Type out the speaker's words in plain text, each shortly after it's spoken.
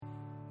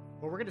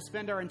Well, we're going to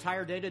spend our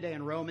entire day today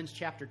in Romans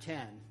chapter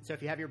 10. So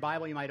if you have your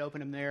Bible, you might open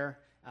them there.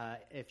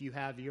 If you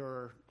have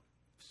your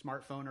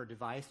smartphone or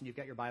device and you've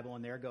got your Bible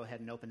in there, go ahead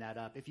and open that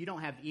up. If you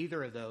don't have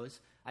either of those,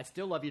 I'd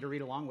still love you to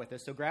read along with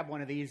us. So grab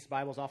one of these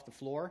Bibles off the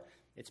floor.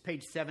 It's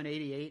page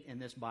 788 in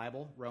this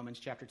Bible, Romans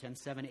chapter 10,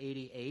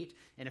 788.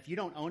 And if you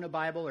don't own a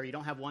Bible or you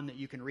don't have one that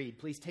you can read,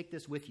 please take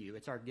this with you.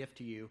 It's our gift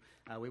to you.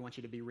 We want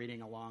you to be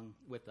reading along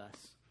with us.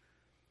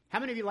 How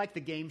many of you like the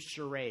game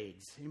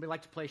charades? Anybody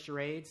like to play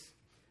charades?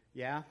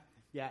 Yeah?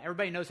 Yeah,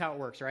 everybody knows how it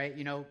works, right?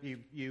 You know,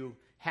 you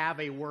have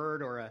a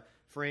word or a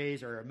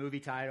phrase or a movie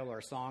title or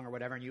a song or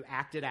whatever, and you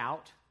act it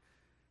out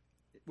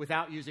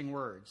without using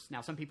words.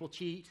 Now, some people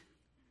cheat,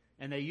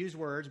 and they use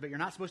words, but you're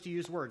not supposed to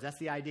use words. That's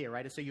the idea,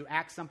 right? So you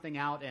act something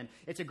out, and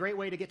it's a great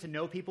way to get to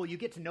know people. You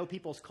get to know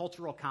people's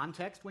cultural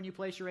context when you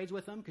play charades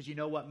with them, because you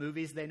know what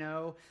movies they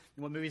know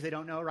and what movies they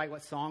don't know, right?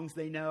 What songs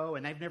they know,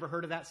 and they've never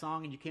heard of that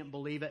song, and you can't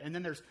believe it. And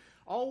then there's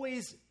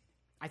always,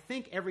 I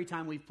think every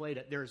time we've played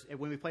it,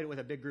 when we played it with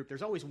a big group,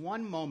 there's always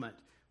one moment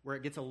where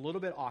it gets a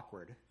little bit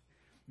awkward,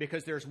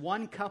 because there's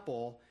one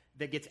couple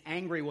that gets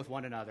angry with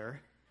one another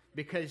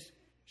because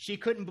she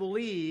couldn't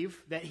believe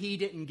that he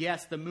didn't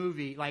guess the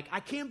movie. Like, I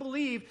can't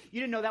believe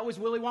you didn't know that was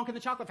Willy Wonka and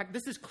the Chocolate Factory.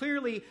 This is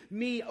clearly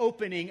me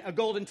opening a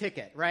golden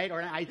ticket, right?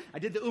 Or I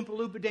did the Oompa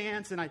Loompa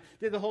dance and I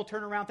did the whole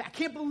turnaround thing. I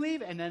can't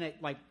believe it. And then it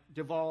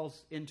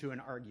devolves into an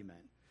argument.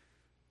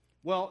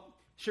 Well,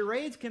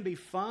 charades can be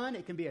fun.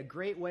 It can be a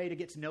great way to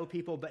get to know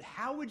people. But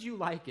how would you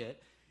like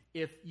it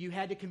if you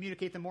had to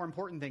communicate the more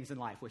important things in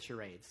life with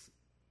charades?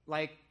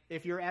 Like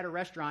if you're at a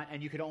restaurant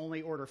and you could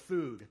only order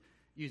food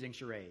using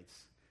charades.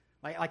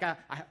 Like a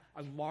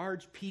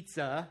large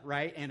pizza,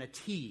 right, and a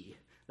tea.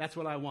 That's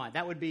what I want.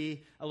 That would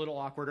be a little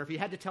awkward. Or if you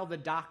had to tell the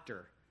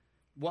doctor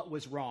what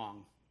was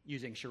wrong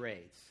using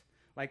charades.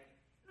 Like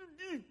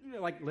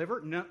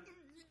liver? No.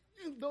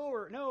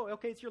 No,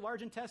 okay, it's your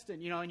large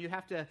intestine, and you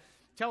have to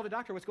tell the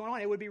doctor what's going on.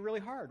 It would be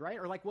really hard, right?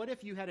 Or what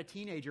if you had a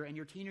teenager and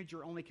your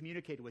teenager only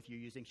communicated with you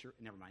using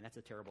never mind, that's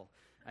a terrible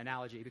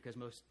analogy because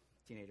most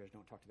teenagers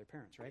don't talk to their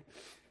parents, right?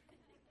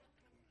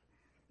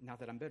 Not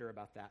that I'm bitter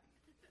about that.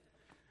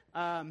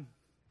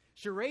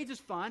 Charades is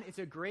fun. It's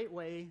a great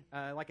way,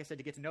 like I said,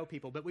 to get to know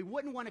people, but we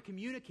wouldn't want to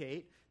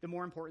communicate the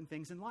more important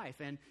things in life.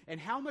 And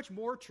how much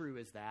more true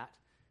is that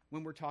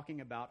when we're talking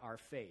about our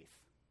faith?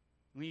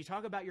 When you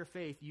talk about your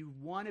faith, you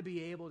want to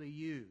be able to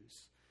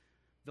use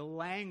the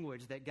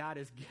language that God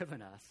has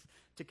given us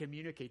to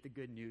communicate the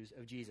good news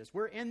of Jesus.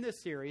 We're in this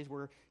series.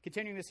 We're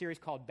continuing this series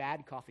called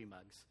Bad Coffee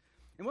Mugs.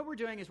 And what we're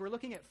doing is we're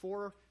looking at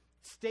 4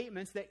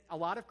 statements that a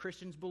lot of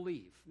Christians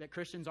believe, that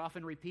Christians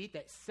often repeat,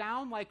 that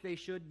sound like they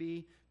should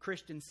be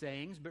Christian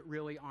sayings, but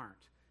really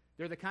aren't.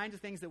 They're the kinds of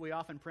things that we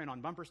often print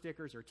on bumper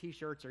stickers or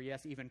T-shirts or,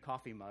 yes, even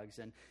coffee mugs.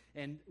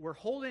 And we're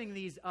holding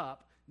these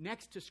up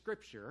next to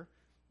Scripture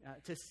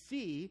to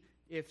see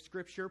if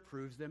Scripture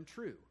proves them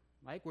true.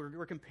 Like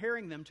we're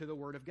comparing them to the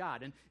Word of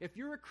God. And if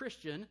you're a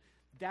Christian,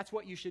 that's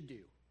what you should do.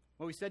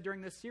 What we said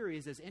during this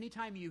series is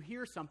anytime you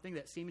hear something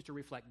that seems to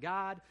reflect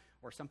God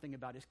or something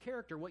about his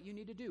character, what you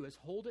need to do is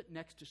hold it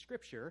next to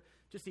Scripture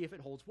to see if it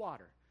holds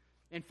water.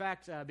 In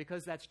fact,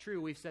 because that's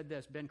true, we've said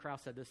this. Ben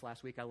Krause said this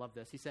last week. I love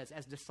this. He says,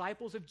 as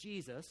disciples of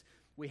Jesus,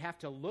 we have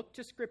to look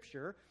to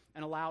Scripture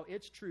and allow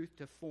its truth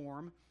to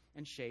form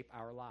and shape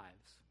our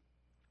lives.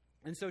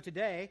 And so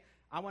today,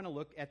 I want to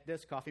look at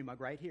this coffee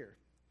mug right here.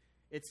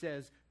 It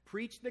says,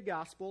 preach the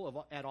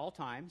gospel at all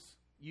times,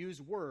 use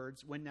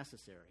words when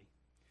necessary.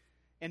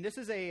 And this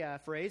is a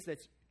phrase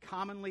that's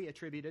commonly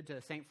attributed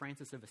to St.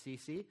 Francis of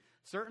Assisi,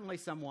 certainly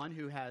someone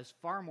who has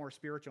far more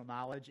spiritual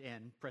knowledge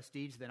and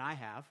prestige than I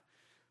have.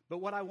 But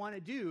what I want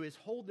to do is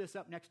hold this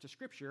up next to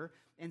Scripture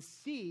and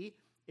see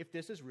if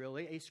this is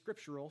really a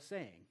scriptural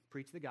saying.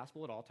 Preach the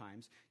gospel at all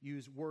times,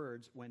 use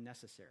words when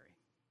necessary.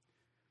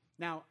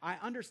 Now, I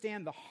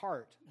understand the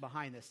heart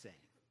behind this saying.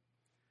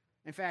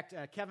 In fact,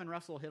 Kevin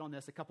Russell hit on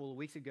this a couple of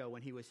weeks ago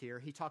when he was here.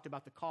 He talked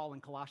about the call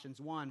in Colossians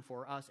 1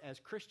 for us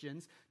as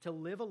Christians to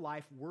live a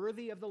life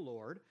worthy of the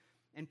Lord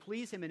and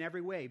please him in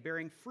every way,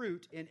 bearing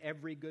fruit in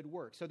every good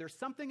work. So there's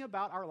something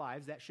about our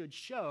lives that should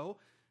show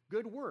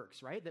good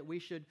works, right? That we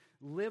should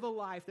live a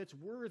life that's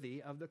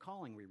worthy of the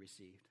calling we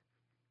received.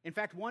 In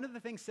fact, one of the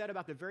things said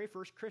about the very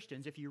first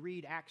Christians, if you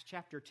read Acts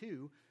chapter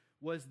 2,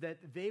 was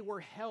that they were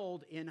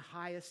held in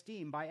high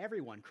esteem by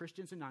everyone,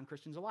 Christians and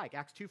non-Christians alike.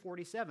 Acts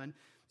 2:47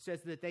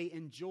 says that they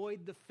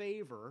enjoyed the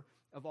favor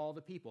of all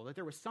the people, that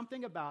there was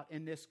something about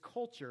this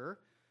culture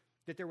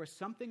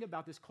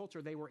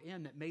they were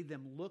in that made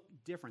them look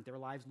different. Their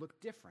lives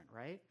looked different,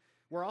 right?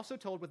 We're also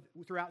told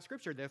throughout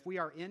Scripture that if we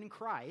are in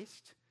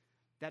Christ,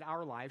 that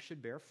our lives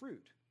should bear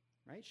fruit,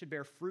 right? Should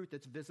bear fruit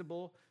that's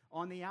visible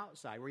on the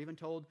outside. We're even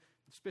told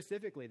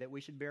specifically that we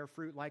should bear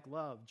fruit like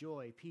love,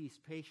 joy, peace,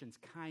 patience,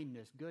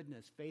 kindness,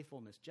 goodness,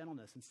 faithfulness,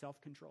 gentleness, and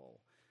self-control.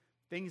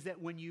 Things that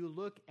when you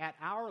look at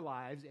our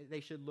lives,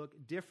 they should look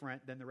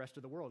different than the rest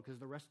of the world, because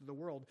the rest of the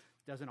world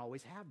doesn't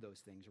always have those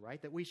things,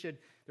 right? That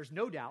there's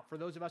no doubt, for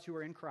those of us who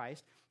are in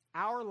Christ,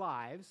 our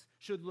lives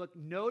should look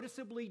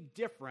noticeably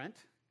different,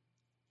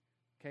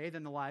 okay,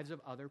 than the lives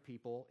of other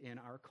people in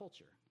our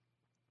culture.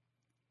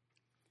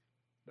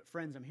 But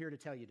friends, I'm here to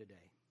tell you today,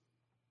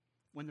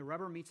 when the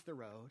rubber meets the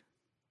road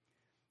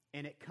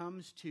and it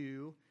comes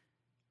to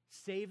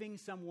saving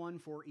someone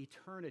for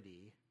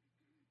eternity,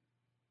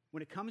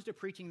 when it comes to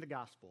preaching the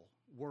gospel,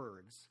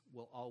 words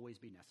will always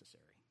be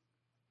necessary.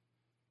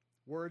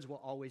 Words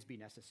will always be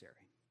necessary.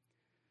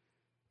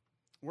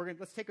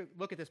 Let's take a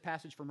look at this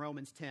passage from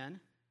Romans 10.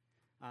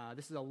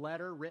 This is a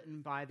letter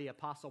written by the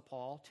Apostle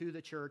Paul to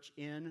the church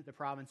in the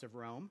province of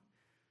Rome.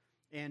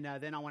 And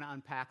then I want to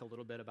unpack a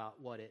little bit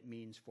about what it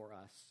means for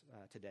us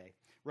today.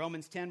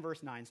 Romans 10,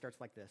 verse 9 starts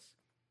like this.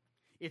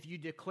 If you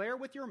declare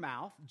with your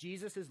mouth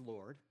Jesus is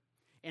Lord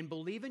and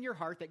believe in your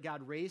heart that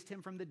God raised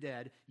him from the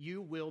dead,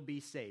 you will be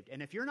saved.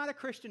 And if you're not a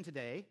Christian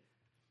today,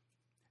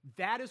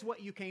 that is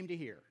what you came to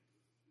hear.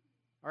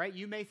 All right,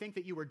 you may think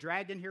that you were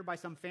dragged in here by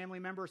some family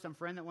member or some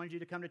friend that wanted you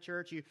to come to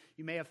church. You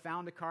may have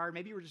found a car.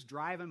 Maybe you were just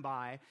driving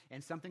by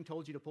and something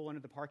told you to pull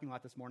into the parking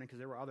lot this morning because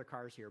there were other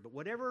cars here. But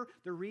whatever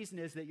the reason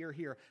is that you're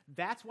here,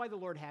 that's why the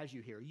Lord has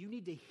you here. You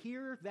need to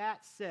hear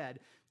that said,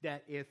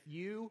 that if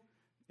you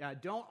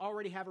don't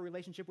already have a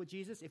relationship with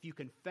Jesus, if you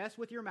confess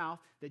with your mouth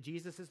that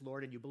Jesus is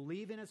Lord and you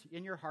believe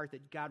in your heart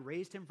that God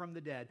raised him from the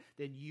dead,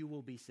 then you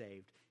will be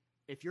saved.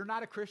 If you're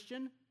not a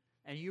Christian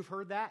and you've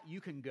heard that,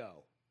 you can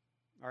go.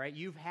 All right,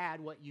 you've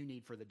had what you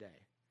need for the day.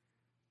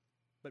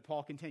 But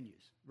Paul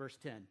continues, verse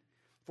 10.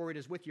 For it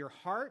is with your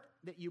heart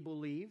that you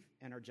believe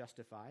and are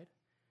justified.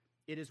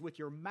 It is with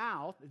your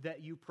mouth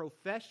that you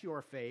profess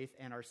your faith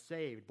and are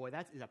saved. Boy,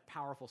 that is a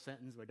powerful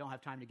sentence we don't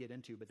have time to get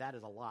into, but that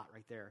is a lot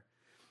right there.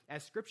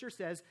 As Scripture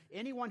says,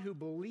 anyone who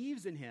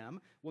believes in him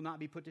will not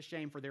be put to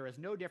shame, for there is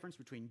no difference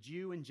between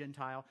Jew and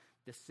Gentile.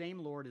 The same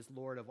Lord is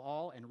Lord of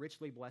all and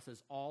richly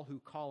blesses all who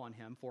call on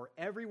him. For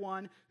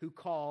everyone who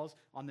calls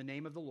on the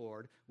name of the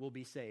Lord will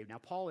be saved. Now,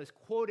 Paul is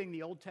quoting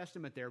the Old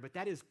Testament there, but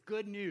that is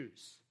good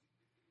news.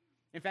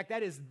 In fact,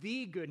 that is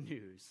the good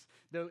news.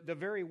 The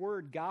very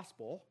word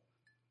gospel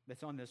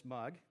that's on this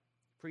mug,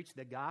 preach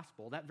the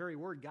gospel, that very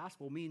word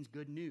gospel means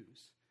good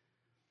news.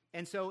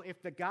 And so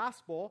if the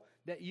gospel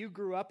that you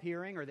grew up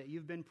hearing or that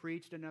you've been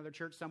preached in another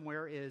church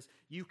somewhere is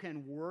you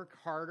can work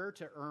harder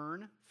to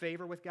earn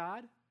favor with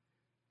God,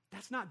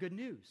 that's not good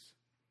news,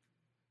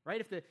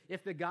 right?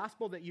 If the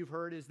gospel that you've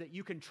heard is that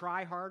you can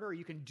try harder or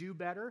you can do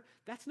better,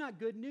 that's not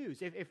good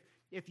news.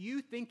 If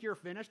you think you're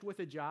finished with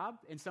a job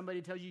and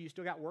somebody tells you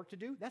still got work to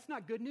do, that's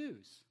not good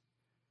news.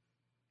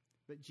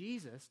 But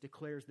Jesus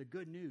declares the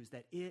good news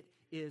that it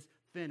is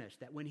finished,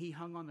 that when he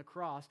hung on the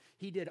cross,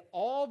 he did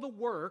all the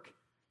work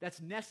that's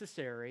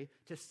necessary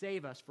to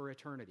save us for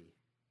eternity.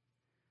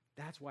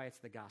 That's why it's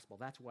the gospel.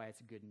 That's why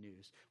it's good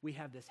news. We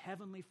have this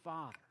heavenly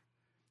Father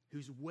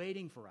who's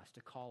waiting for us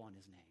to call on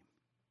his name.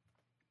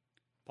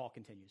 Paul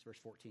continues, verse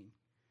 14.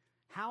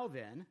 How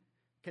then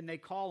can they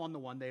call on the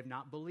one they have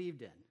not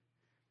believed in?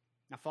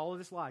 Now follow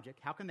this logic.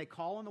 How can they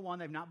call on the one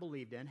they've not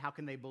believed in? How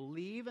can they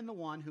believe in the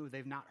one who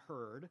they've not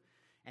heard?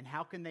 And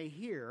how can they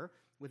hear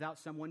without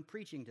someone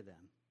preaching to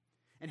them?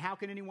 And how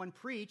can anyone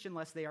preach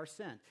unless they are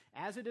sent?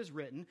 As it is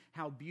written,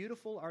 how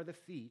beautiful are the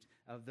feet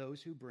of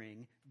those who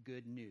bring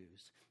good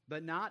news.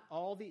 But not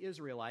all the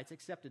Israelites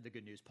accepted the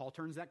good news. Paul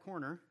turns that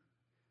corner.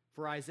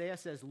 For Isaiah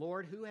says,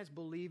 Lord, who has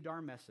believed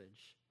our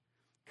message?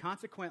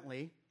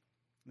 Consequently,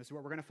 this is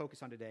what we're going to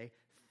focus on today,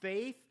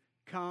 faith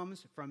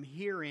comes from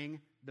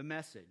hearing the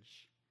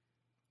message.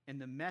 And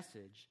the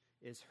message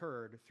is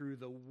heard through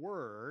the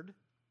word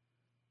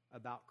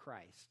about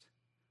Christ.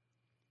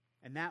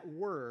 And that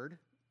word,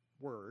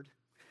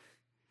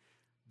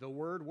 the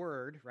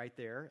word right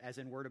there, as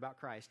in word about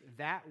Christ,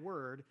 that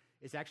word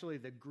is actually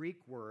the Greek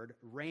word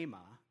rhema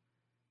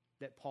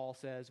that Paul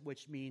says,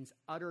 which means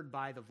uttered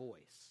by the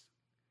voice.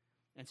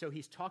 And so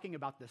he's talking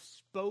about the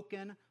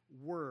spoken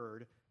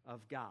word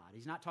of God.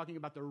 He's not talking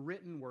about the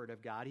written word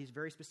of God. He's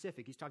very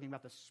specific. He's talking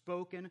about the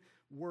spoken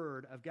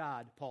word of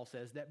God, Paul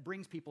says, that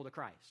brings people to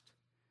Christ.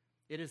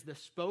 It is the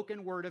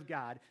spoken word of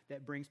God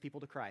that brings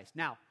people to Christ.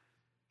 Now,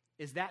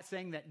 is that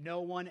saying that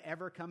no one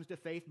ever comes to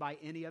faith by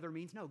any other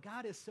means? No,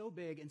 God is so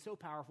big and so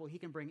powerful, he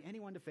can bring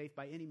anyone to faith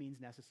by any means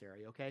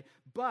necessary, okay?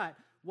 But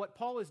what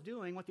Paul is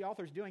doing, what the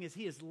author is doing, is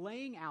he is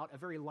laying out a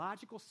very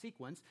logical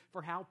sequence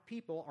for how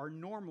people are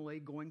normally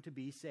going to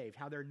be saved,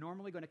 how they're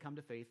normally going to come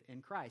to faith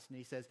in Christ. And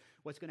he says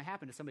what's going to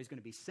happen is somebody's going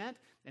to be sent,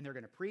 and they're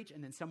going to preach,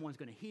 and then someone's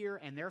going to hear,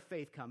 and their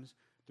faith comes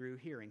through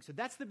hearing. So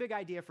that's the big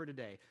idea for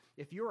today.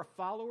 If you're a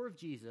follower of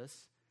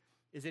Jesus,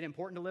 is it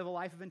important to live a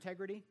life of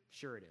integrity?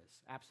 Sure it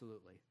is,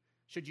 absolutely.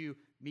 Should you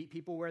meet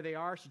people where they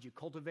are? Should you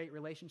cultivate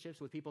relationships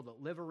with people that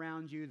live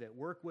around you, that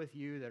work with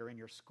you, that are in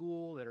your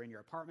school, that are in your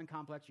apartment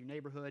complex, your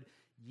neighborhood?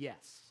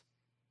 Yes.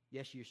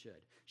 Yes, you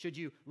should. Should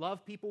you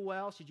love people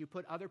well? Should you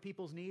put other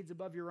people's needs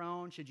above your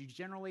own? Should you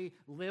generally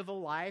live a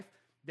life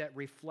that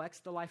reflects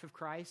the life of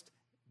Christ?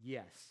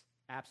 Yes,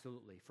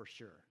 absolutely, for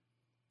sure.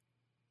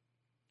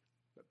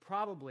 But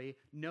probably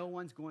no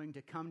one's going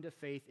to come to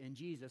faith in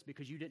Jesus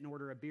because you didn't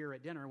order a beer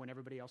at dinner when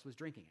everybody else was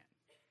drinking it.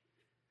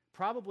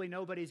 Probably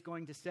nobody's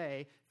going to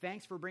say,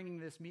 thanks for bringing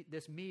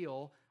this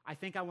meal. I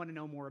think I want to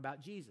know more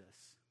about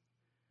Jesus.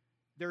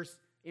 There's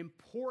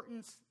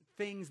important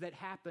things that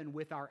happen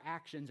with our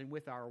actions and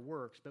with our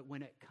works, but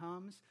when it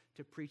comes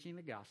to preaching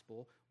the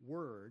gospel,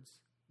 words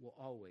will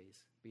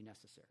always be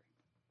necessary.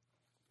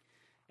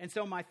 And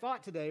so my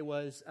thought today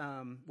was,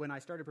 when I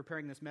started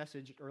preparing this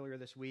message earlier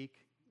this week,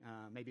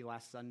 maybe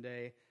last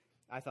Sunday,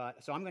 I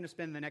thought, so I'm going to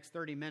spend the next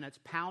 30 minutes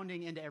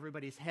pounding into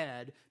everybody's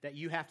head that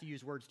you have to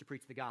use words to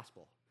preach the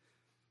gospel.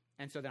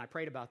 And so then I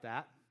prayed about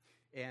that,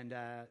 and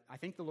I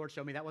think the Lord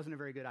showed me that wasn't a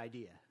very good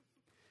idea.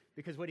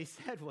 Because what he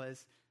said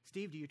was,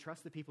 Steve, do you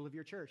trust the people of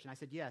your church? And I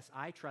said, yes,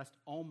 I trust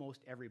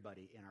almost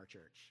everybody in our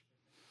church.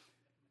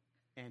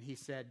 And he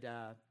said,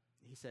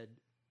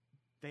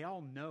 they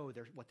all know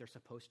what they're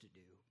supposed to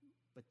do,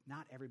 but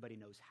not everybody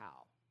knows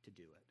how to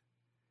do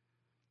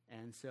it.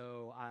 And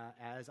so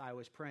as I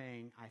was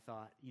praying, I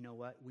thought, you know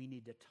what? We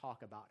need to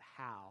talk about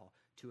how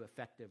to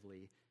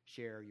effectively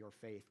share your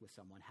faith with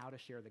someone, how to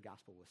share the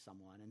gospel with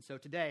someone. And so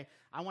today,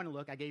 I want to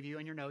look, I gave you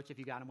in your notes, if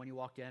you got them when you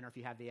walked in or if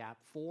you have the app,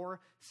 4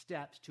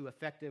 steps to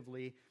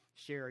effectively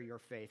share your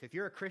faith. If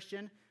you're a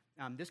Christian,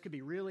 this could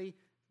be really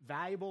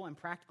valuable and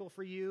practical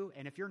for you.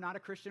 And if you're not a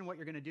Christian, what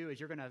you're going to do is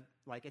you're going to,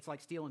 it's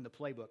like stealing the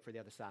playbook for the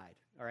other side.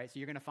 All right, so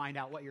you're going to find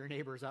out what your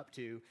neighbor's up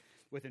to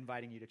with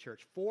inviting you to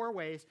church. 4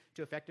 ways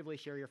to effectively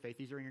share your faith.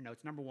 These are in your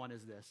notes. Number 1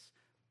 is this: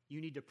 you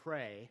need to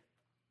pray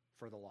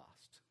for the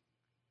lost.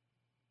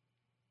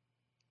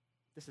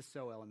 This is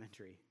so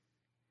elementary.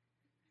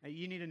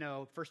 You need to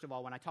know, first of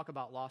all, when I talk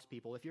about lost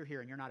people, if you're here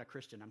and you're not a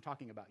Christian, I'm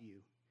talking about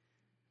you.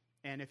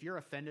 And if you're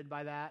offended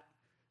by that,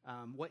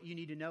 what you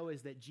need to know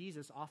is that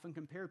Jesus often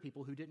compared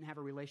people who didn't have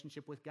a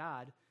relationship with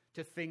God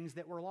to things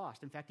that were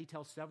lost. In fact, he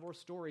tells several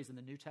stories in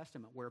the New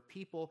Testament where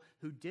people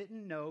who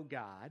didn't know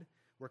God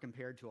were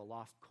compared to a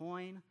lost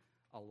coin,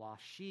 a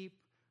lost sheep,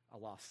 a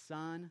lost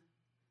son.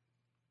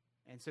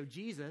 And so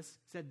Jesus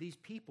said these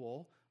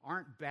people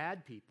aren't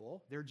bad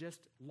people. They're just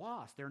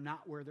lost. They're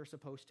not where they're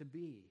supposed to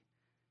be.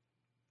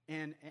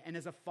 And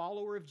as a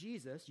follower of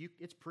Jesus,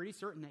 it's pretty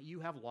certain that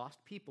you have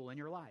lost people in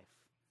your life.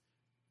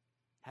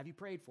 Have you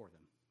prayed for them?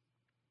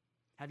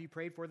 Have you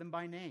prayed for them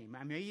by name?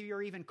 Maybe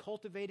you're even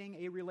cultivating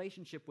a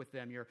relationship with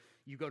them.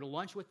 You go to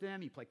lunch with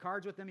them, you play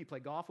cards with them, you play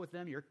golf with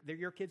them,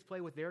 your kids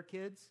play with their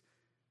kids.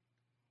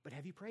 But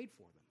have you prayed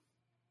for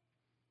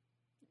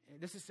them?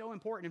 This is so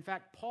important. In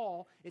fact,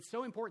 it's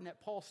so important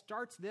that Paul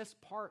starts this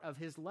part of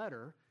his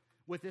letter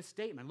with this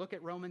statement. Look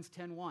at Romans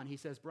 10:1. He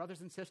says,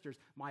 brothers and sisters,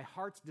 my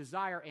heart's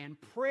desire and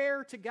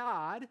prayer to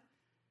God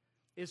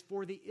is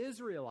for the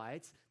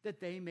Israelites that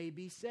they may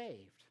be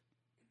saved.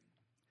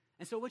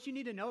 And so what you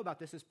need to know about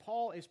this is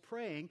Paul is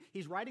praying.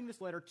 He's writing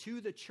this letter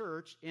to the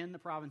church in the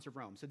province of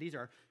Rome. So these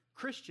are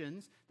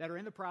Christians that are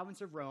in the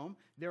province of Rome.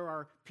 There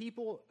are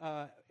people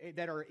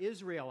that are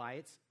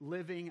Israelites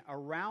living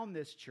around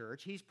this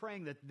church. He's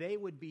praying that they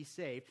would be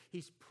saved.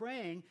 He's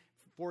praying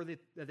for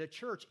the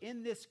church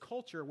in this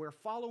culture where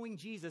following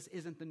Jesus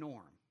isn't the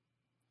norm.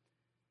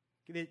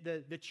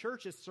 The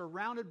church is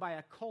surrounded by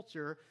a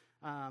culture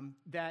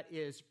that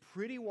is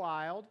pretty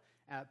wild,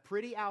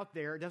 pretty out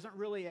there, doesn't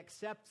really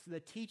accept the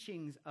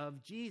teachings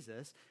of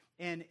Jesus,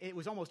 and it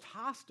was almost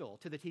hostile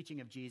to the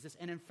teaching of Jesus.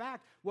 And in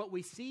fact, what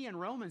we see in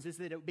Romans is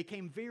that it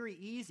became very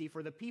easy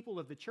for the people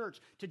of the church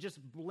to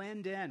just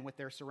blend in with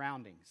their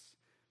surroundings.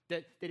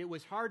 That it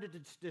was hard to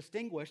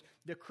distinguish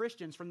the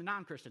Christians from the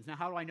non-Christians. Now,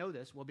 how do I know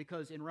this? Well,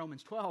 because in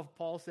Romans 12,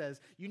 Paul says,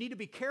 you need to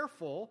be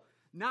careful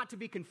not to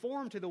be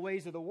conformed to the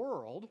ways of the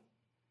world,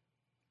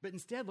 but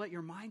instead let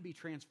your mind be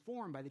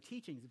transformed by the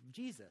teachings of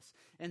Jesus.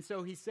 And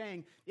so he's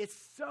saying, it's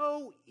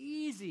so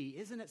easy,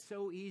 isn't it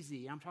so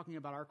easy? I'm talking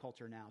about our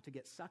culture now, to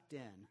get sucked in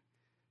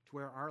to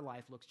where our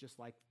life looks just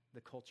like the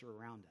culture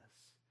around us.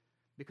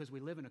 Because we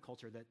live in a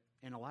culture that,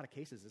 in a lot of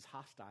cases, is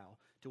hostile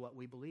to what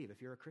we believe.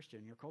 If you're a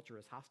Christian, your culture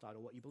is hostile to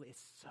what you believe.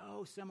 It's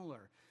so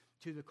similar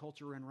to the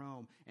culture in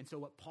Rome. And so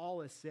what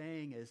Paul is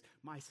saying is,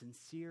 my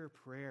sincere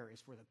prayer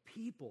is for the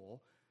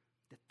people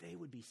that they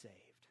would be saved.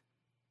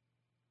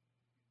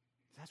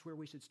 That's where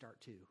we should start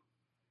too.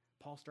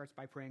 Paul starts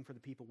by praying for the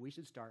people. We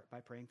should start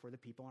by praying for the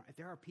people. If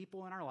there are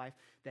people in our life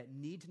that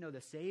need to know the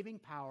saving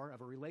power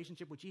of a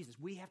relationship with Jesus,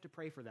 we have to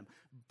pray for them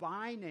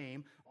by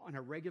name on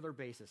a regular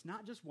basis.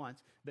 Not just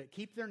once, but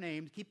keep their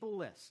names, keep a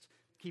list.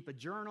 Keep a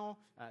journal,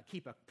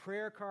 keep a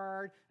prayer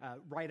card,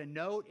 write a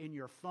note in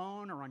your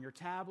phone or on your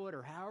tablet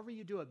or however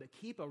you do it, but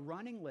keep a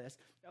running list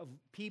of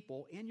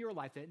people in your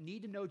life that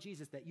need to know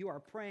Jesus that you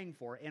are praying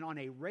for. And on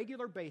a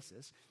regular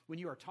basis, when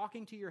you are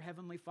talking to your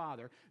Heavenly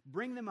Father,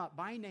 bring them up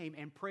by name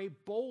and pray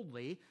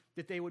boldly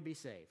that they would be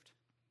saved.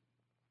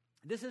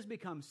 This has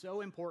become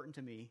so important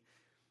to me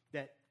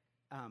that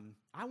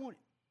I won't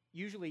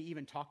usually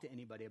even talk to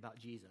anybody about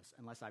Jesus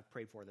unless I've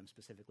prayed for them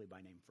specifically by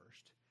name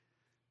first.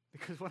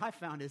 Because what I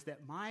found is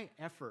that my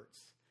efforts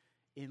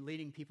in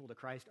leading people to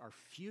Christ are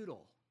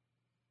futile.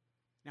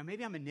 Now,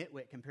 maybe I'm a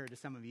nitwit compared to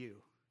some of you.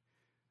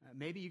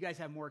 Maybe you guys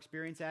have more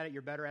experience at it,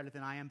 you're better at it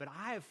than I am, but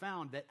I have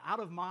found that out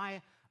of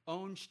my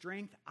own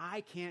strength, I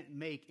can't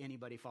make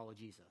anybody follow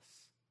Jesus.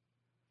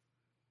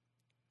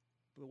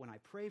 But when I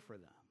pray for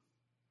them,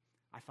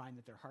 I find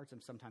that their hearts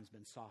have sometimes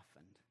been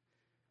softened.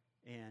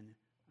 And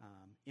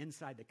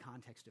inside the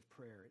context of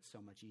prayer, it's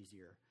so much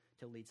easier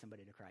to lead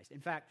somebody to Christ.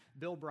 In fact,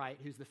 Bill Bright,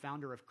 who's the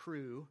founder of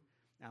Cru,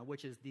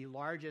 which is the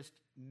largest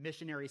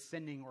missionary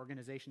sending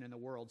organization in the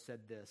world,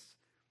 said this: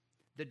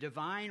 "The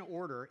divine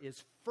order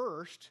is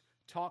first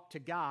talk to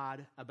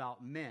God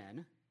about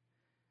men,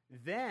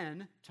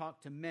 then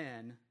talk to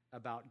men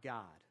about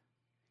God."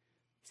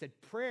 He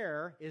said,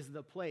 prayer is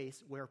the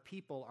place where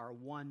people are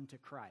won to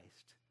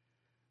Christ.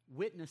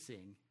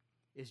 Witnessing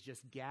is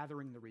just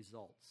gathering the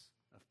results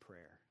of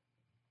prayer.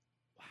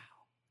 Wow,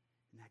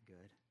 isn't that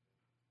good?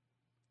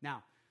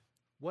 Now,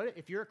 what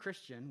if you're a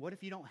Christian, what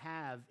if you don't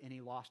have any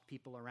lost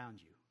people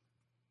around you?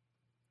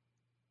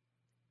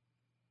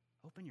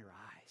 Open your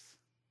eyes.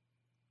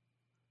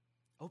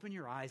 Open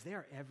your eyes. They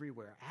are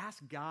everywhere.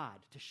 Ask God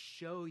to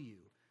show you.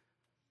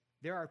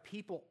 There are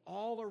people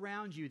all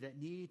around you that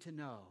need to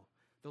know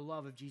the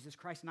love of Jesus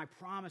Christ. And I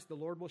promise the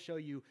Lord will show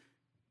you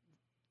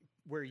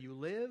where you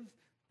live,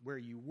 where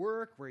you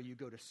work, where you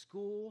go to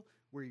school,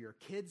 where your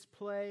kids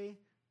play,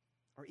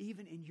 or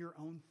even in your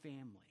own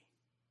family,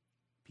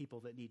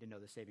 people that need to know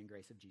the saving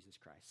grace of Jesus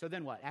Christ. So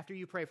then what? After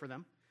you pray for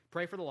them,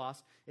 pray for the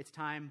lost, it's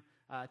time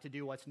to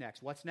do what's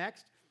next. What's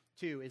next?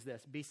 2 is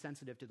this: be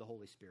sensitive to the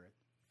Holy Spirit.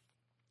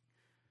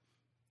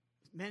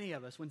 Many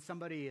of us, when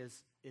somebody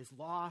is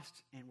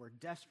lost and we're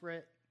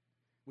desperate,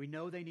 we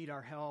know they need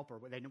our help, or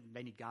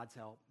they need God's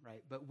help,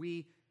 right? But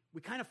we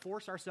kind of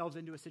force ourselves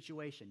into a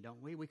situation,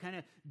 don't we? We kind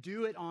of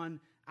do it on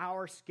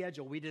our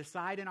schedule. We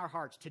decide in our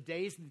hearts,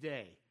 today's the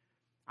day.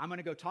 I'm going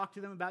to go talk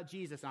to them about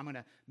Jesus. I'm going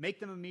to make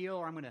them a meal,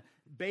 or I'm going to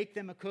bake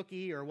them a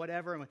cookie or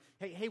whatever.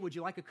 Hey, would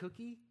you like a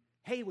cookie?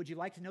 Hey, would you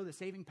like to know the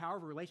saving power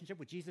of a relationship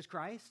with Jesus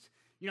Christ?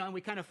 And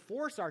we kind of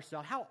force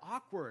ourselves. How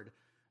awkward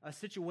a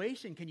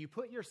situation can you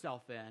put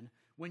yourself in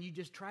when you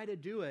just try to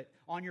do it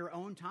on your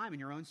own time and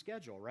your own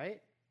schedule,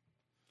 right?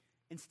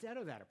 Instead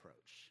of that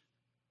approach,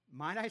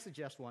 might I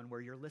suggest one where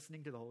you're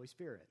listening to the Holy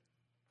Spirit,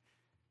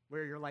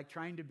 where you're like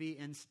trying to be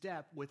in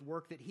step with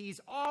work that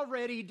He's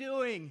already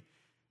doing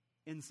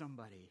in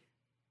somebody,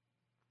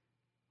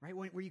 right?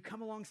 Where you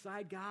come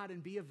alongside God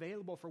and be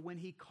available for when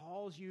He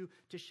calls you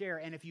to share.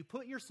 And if you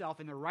put yourself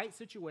in the right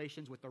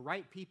situations with the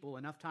right people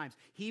enough times,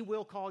 He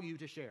will call you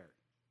to share.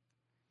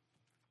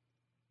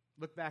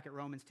 Look back at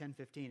Romans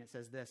 10:15. It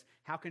says this: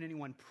 "How can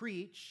anyone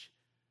preach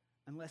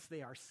unless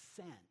they are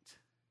sent?"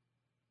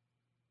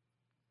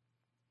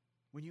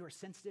 When you are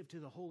sensitive to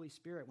the Holy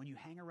Spirit, when you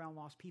hang around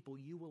lost people,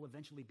 you will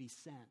eventually be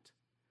sent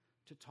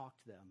to talk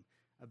to them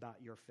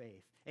about your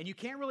faith. And you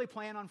can't really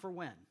plan on for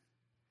when.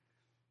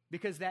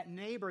 Because that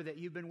neighbor that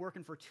you've been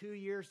working for 2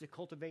 years to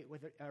cultivate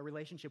with a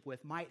relationship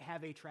with might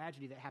have a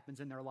tragedy that happens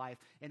in their life,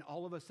 and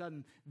all of a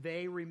sudden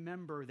they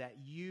remember that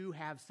you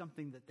have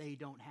something that they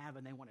don't have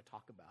and they want to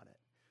talk about it.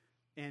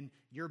 And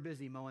you're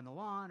busy mowing the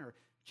lawn or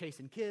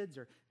chasing kids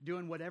or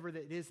doing whatever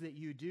it is that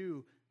you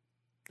do.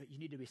 But you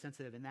need to be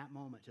sensitive in that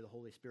moment to the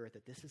Holy Spirit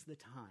that this is the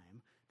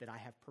time that I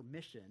have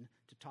permission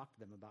to talk to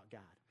them about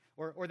God.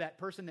 Or that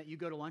person that you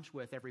go to lunch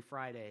with every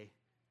Friday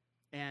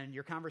and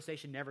your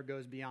conversation never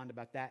goes beyond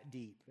about that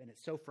deep. And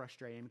it's so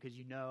frustrating because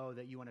you know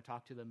that you want to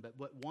talk to them.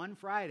 But one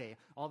Friday,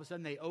 all of a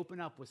sudden they open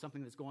up with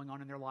something that's going on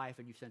in their life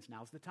and you sense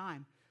now's the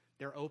time.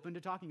 They're open to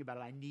talking about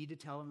it. I need to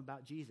tell them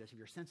about Jesus. If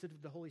you're sensitive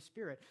to the Holy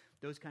Spirit,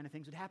 those kind of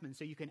things would happen.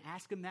 So you can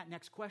ask them that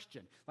next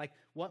question, like,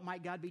 what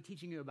might God be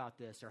teaching you about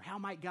this? Or how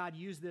might God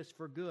use this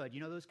for good?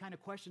 Those kind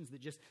of questions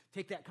that just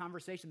take that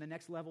conversation the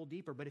next level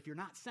deeper. But if you're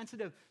not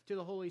sensitive to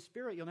the Holy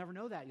Spirit, you'll never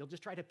know that. You'll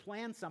just try to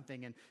plan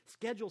something and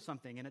schedule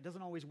something, and it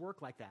doesn't always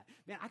work like that.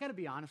 Man, I got to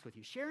be honest with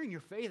you. Sharing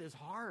your faith is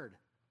hard.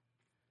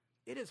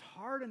 It is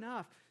hard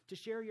enough to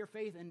share your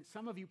faith, and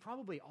some of you,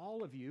 probably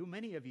all of you,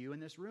 many of you in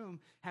this room,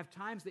 have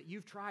times that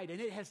you've tried,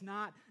 and it has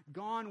not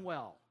gone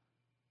well.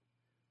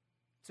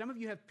 Some of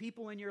you have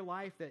people in your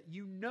life that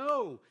you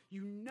know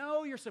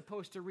you're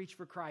supposed to reach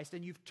for Christ,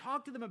 and you've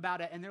talked to them about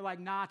it, and they're like,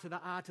 nah, to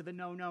the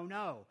no, no,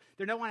 no.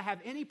 They don't want to have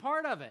any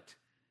part of it.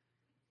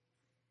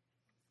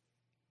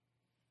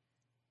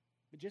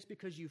 But just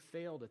because you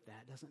failed at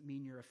that doesn't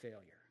mean you're a failure.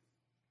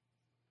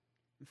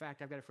 In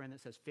fact, I've got a friend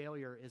that says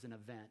failure is an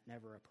event,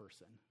 never a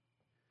person.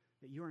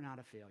 That you are not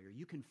a failure.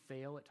 You can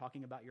fail at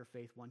talking about your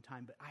faith one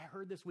time, but I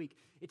heard this week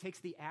it takes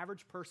the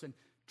average person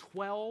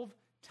 12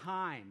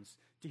 times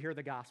to hear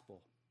the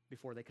gospel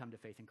before they come to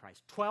faith in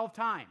Christ. 12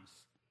 times.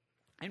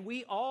 And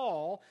we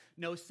all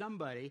know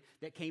somebody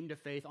that came to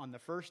faith on the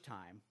first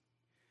time,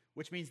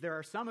 which means there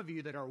are some of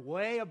you that are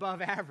way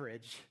above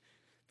average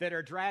that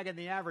are dragging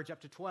the average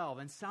up to 12.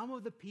 And some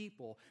of the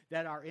people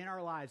that are in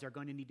our lives are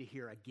going to need to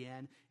hear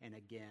again and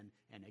again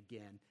and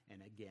again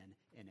and again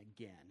and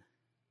again.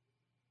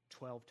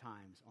 12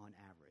 times on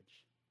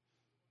average.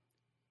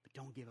 But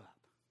don't give up.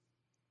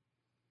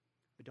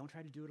 But don't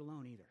try to do it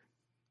alone either.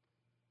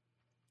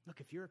 Look,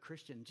 if you're a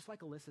Christian, just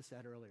like Alyssa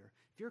said earlier,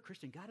 if you're a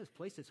Christian, God has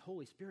placed His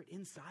Holy Spirit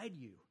inside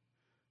you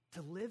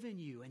to live in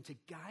you and to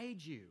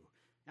guide you.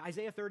 Now,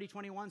 Isaiah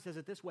 30:21 says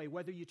it this way: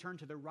 whether you turn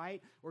to the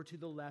right or to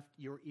the left,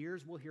 your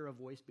ears will hear a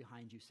voice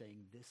behind you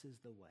saying, "This is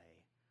the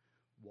way,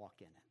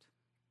 walk in it."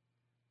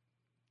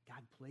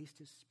 God placed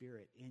His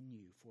Spirit in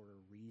you for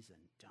a reason.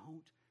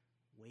 Don't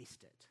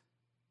waste it.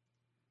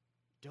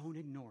 Don't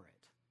ignore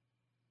it.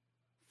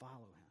 Follow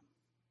him.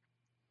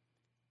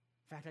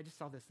 In fact, I just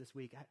saw this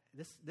week.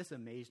 This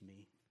amazed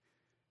me.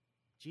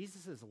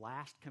 Jesus'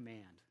 last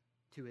command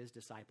to his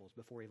disciples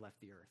before he left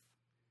the earth.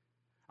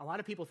 A lot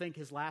of people think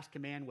his last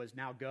command was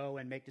now go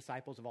and make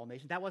disciples of all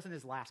nations. That wasn't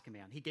his last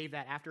command. He gave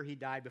that after he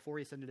died, before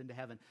he ascended into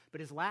heaven.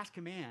 But his last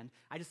command,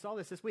 I just saw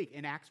this week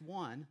in Acts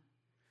 1,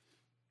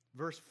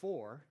 verse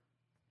 4.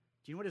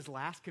 Do you know what his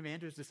last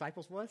command to his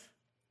disciples was?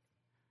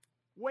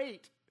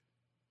 Wait.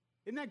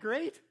 Isn't that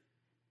great?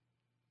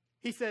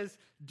 He says,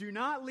 do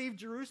not leave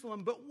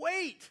Jerusalem, but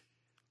wait.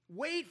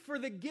 Wait for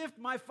the gift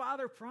my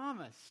Father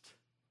promised.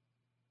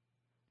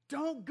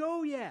 Don't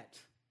go yet.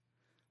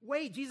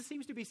 Wait. Jesus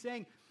seems to be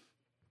saying,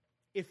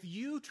 if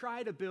you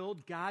try to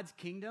build God's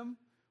kingdom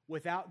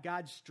without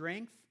God's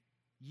strength,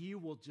 you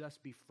will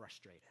just be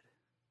frustrated.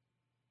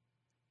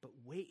 But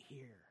wait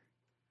here.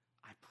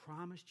 I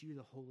promised you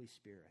the Holy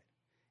Spirit.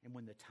 And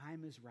when the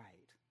time is right,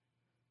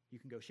 you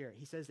can go share it.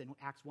 He says in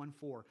Acts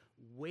 1:4,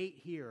 wait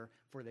here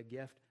for the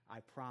gift I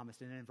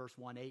promised. And then in verse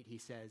 1:8, he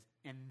says,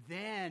 and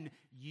then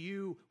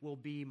you will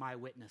be my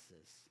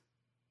witnesses.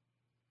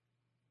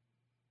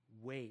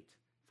 Wait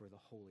for the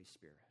Holy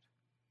Spirit.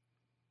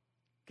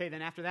 Okay,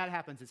 then after that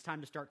happens, it's time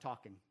to start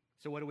talking.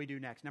 So what do we do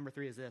next? Number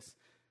 3 is this.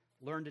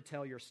 Learn to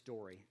tell your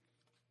story.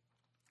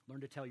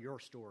 Learn to tell your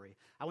story.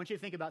 I want you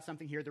to think about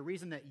something here. The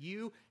reason that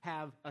you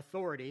have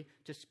authority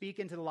to speak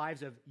into the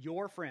lives of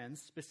your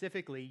friends,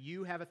 specifically,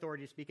 you have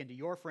authority to speak into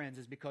your friends,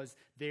 is because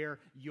they're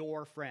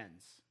your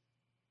friends.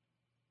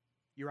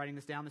 You writing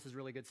this down? This is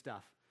really good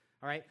stuff.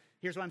 All right?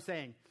 Here's what I'm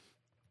saying.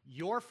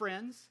 Your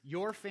friends,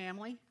 your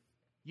family,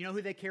 you know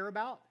who they care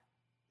about?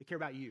 They care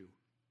about you.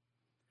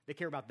 They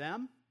care about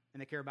them,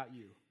 and they care about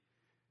you.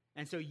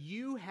 And so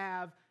you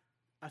have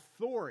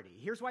authority.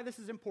 Here's why this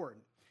is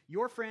important.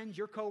 Your friends,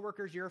 your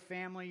coworkers, your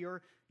family,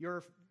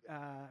 your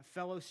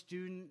fellow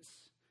students,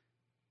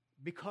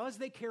 because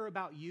they care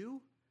about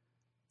you,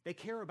 they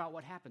care about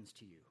what happens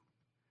to you.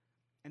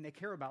 And they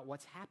care about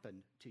what's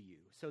happened to you.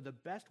 So the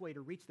best way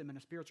to reach them in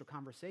a spiritual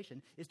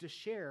conversation is to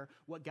share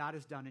what God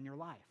has done in your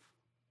life.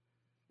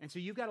 And so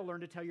you've got to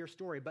learn to tell your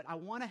story. But I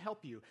want to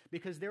help you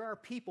because there are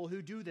people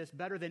who do this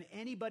better than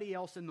anybody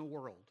else in the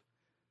world.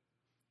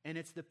 And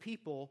it's the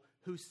people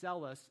who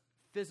sell us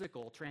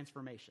physical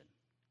transformation.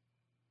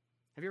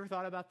 Have you ever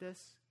thought about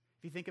this?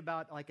 If you think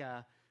about like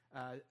a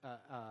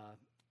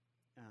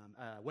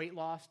weight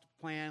loss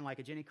plan, like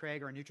a Jenny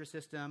Craig or a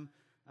Nutrisystem,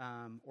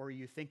 or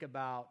you think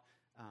about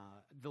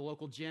the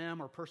local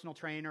gym or personal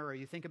trainer, or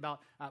you think about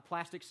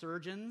plastic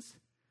surgeons,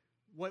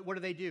 what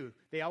do?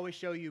 They always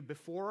show you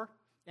before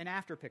and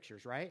after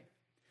pictures, right?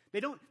 They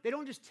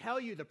don't just tell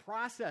you the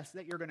process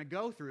that you're going to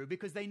go through,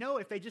 because they know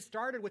if they just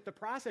started with the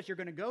process you're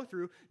going to go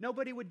through,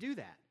 nobody would do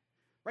that.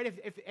 Right?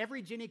 If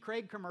every Jenny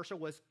Craig commercial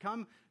was,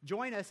 come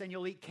join us and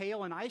you'll eat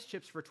kale and ice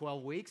chips for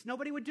 12 weeks,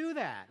 nobody would do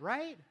that,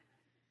 right?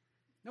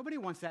 Nobody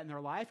wants that in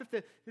their life.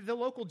 If the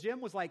local gym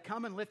was like,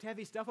 come and lift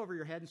heavy stuff over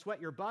your head and sweat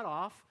your butt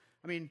off,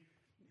 I mean,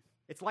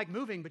 it's like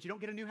moving, but you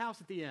don't get a new house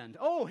at the end.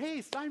 Oh,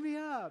 hey, sign me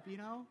up, you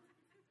know?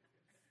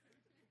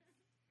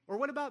 Or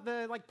what about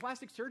the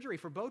plastic surgery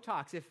for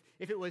Botox? If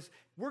it was,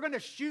 we're going to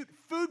shoot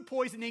food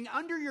poisoning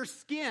under your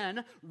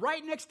skin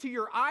right next to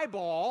your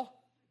eyeball,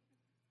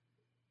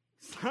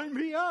 sign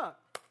me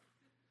up.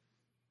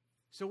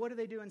 So what do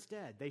they do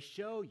instead? They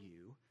show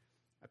you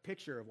a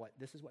picture of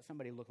this is what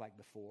somebody looked like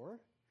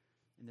before,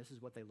 and this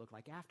is what they look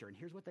like after. And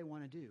here's what they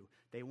want to do.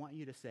 They want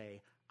you to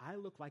say, I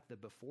look like the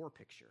before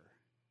picture,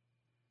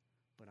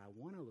 but I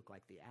want to look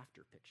like the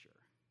after picture.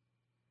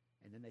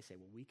 And then they say,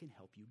 well, we can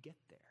help you get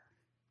there,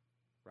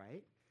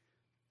 right?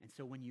 And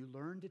so when you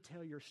learn to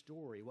tell your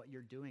story, what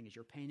you're doing is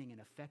you're painting an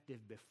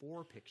effective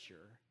before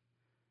picture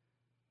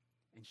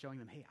and showing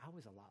them, hey, I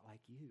was a lot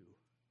like you.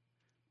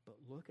 But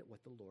look at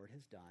what the Lord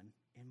has done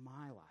in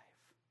my life.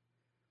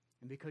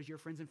 And because your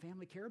friends and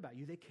family care about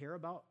you, they care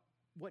about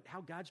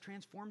how God's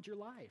transformed your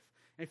life.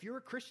 And if you're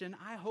a Christian,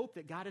 I hope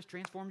that God has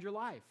transformed your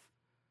life.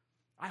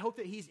 I hope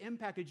that he's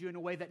impacted you in a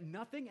way that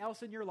nothing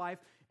else in your life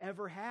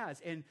ever has.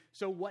 And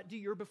so what do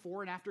your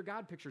before and after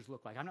God pictures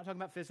look like? I'm not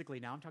talking about physically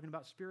now. I'm talking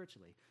about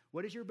spiritually.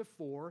 What does your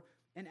before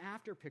and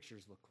after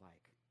pictures look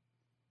like?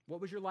 What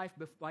was your life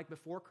like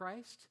before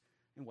Christ?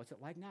 And what's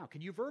it like now?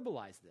 Can you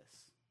verbalize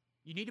this?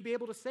 You need to be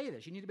able to say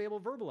this. You need to be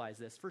able to verbalize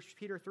this. 1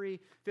 Peter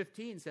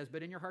 3:15 says,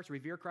 but in your hearts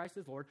revere Christ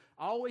as Lord.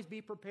 Always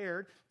be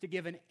prepared to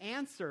give an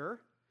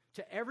answer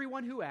to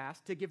everyone who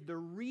asks, to give the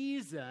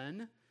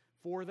reason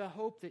for the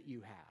hope that you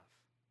have.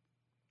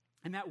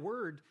 And that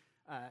word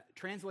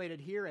translated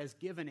here as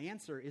give an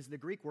answer is the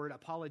Greek word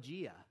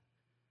apologia.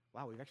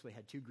 Wow, we've actually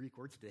had 2 Greek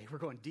words today. We're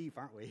going deep,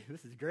 aren't we?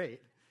 This is great.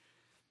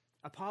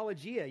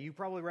 Apologia, you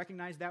probably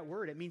recognize that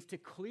word. It means to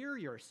clear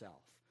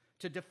yourself,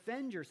 to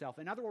defend yourself.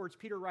 In other words,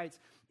 Peter writes,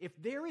 if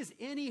there is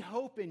any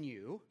hope in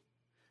you,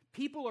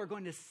 people are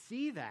going to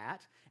see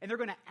that, and they're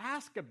going to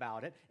ask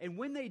about it. And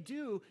when they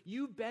do,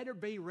 you better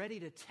be ready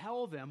to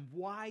tell them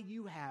why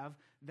you have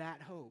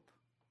that hope.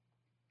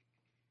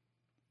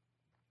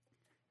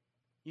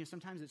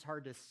 Sometimes it's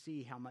hard to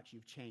see how much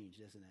you've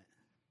changed, isn't it?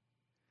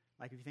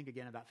 Like if you think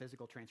again about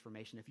physical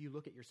transformation, if you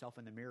look at yourself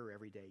in the mirror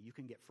every day, you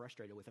can get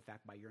frustrated with the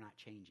fact by you're not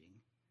changing.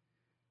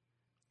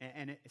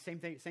 And same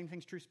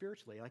thing's true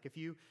spiritually. Like if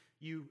you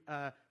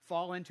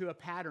fall into a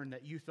pattern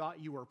that you thought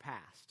you were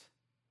past,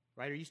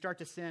 right? Or you start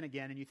to sin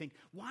again and you think,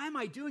 why am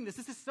I doing this?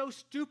 This is so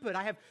stupid.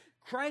 I have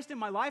Christ in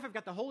my life. I've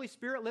got the Holy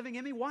Spirit living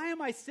in me. Why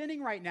am I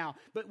sinning right now?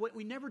 But what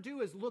we never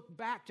do is look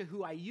back to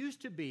who I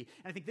used to be.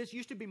 And I think this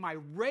used to be my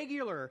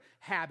regular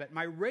habit,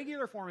 my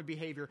regular form of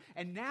behavior.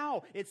 And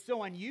now it's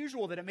so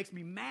unusual that it makes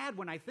me mad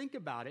when I think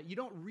about it. You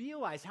don't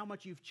realize how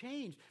much you've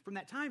changed from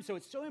that time. So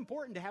it's so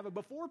important to have a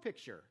before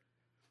picture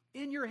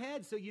in your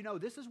head so you know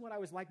this is what I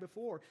was like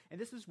before and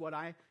this is what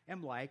I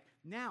am like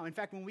now. In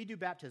fact, when we do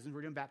baptisms,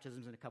 we're doing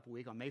baptisms in a couple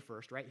weeks on May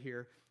 1st, right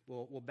here,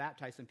 we'll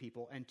baptize some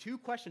people. And two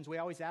questions we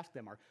always ask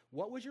them are,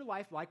 what was your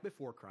life like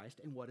before Christ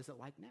and what is it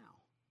like now?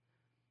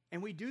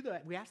 And we do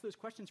that. We ask those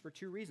questions for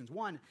two reasons.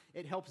 One,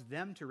 it helps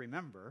them to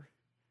remember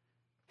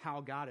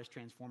how God has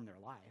transformed their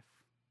life,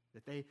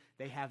 that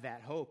they have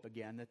that hope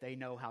again, that they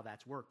know how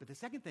that's worked. But the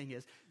second thing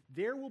is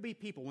there will be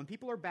people, when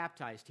people are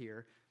baptized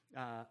here,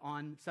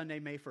 on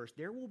Sunday, May 1st,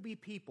 there will be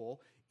people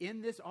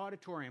in this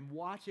auditorium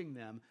watching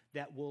them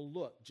that will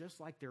look just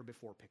like their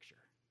before picture.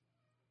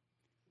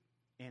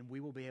 And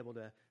we will be able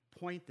to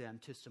point them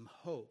to some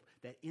hope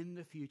that in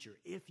the future,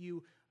 if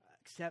you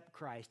accept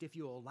Christ, if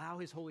you allow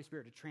His Holy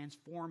Spirit to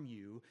transform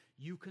you,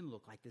 you can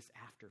look like this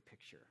after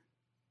picture.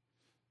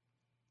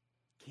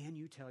 Can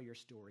you tell your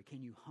story?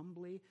 Can you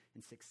humbly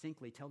and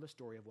succinctly tell the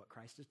story of what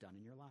Christ has done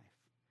in your life?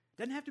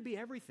 It doesn't have to be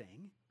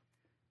everything.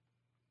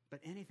 But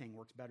anything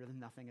works better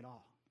than nothing at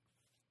all.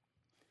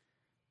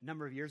 A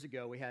number of years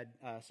ago, we had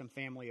some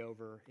family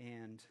over,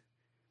 and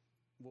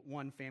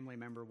one family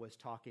member was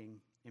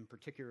talking in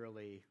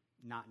particularly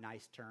not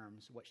nice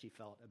terms what she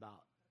felt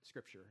about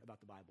Scripture, about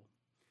the Bible.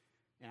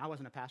 And I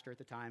wasn't a pastor at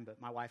the time, but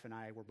my wife and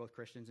I were both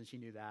Christians, and she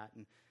knew that.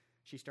 And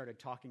she started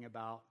talking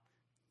about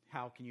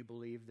how can you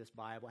believe this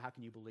Bible? How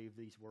can you believe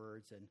these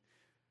words?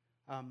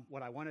 And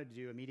what I wanted to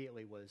do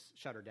immediately was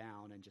shut her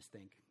down and just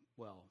think,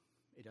 well,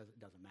 it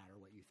doesn't matter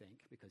what you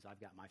think because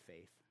I've got my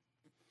faith.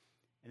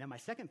 And then my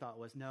second thought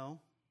was, no,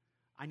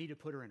 I need to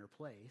put her in her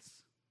place.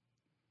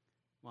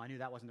 Well, I knew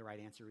that wasn't the right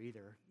answer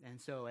either. And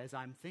so as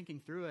I'm thinking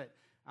through it,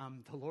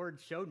 the Lord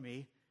showed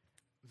me,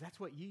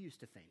 that's what you used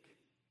to think.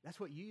 That's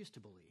what you used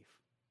to believe.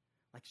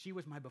 Like she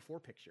was my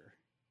before picture.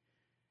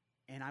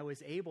 And I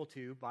was able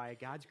to, by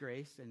God's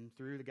grace and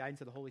through the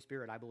guidance of the Holy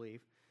Spirit, I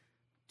believe,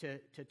 to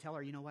tell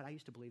her, you know what, I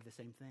used to believe the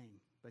same thing.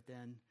 But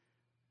then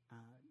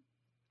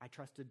I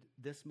trusted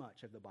this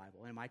much of the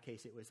Bible. In my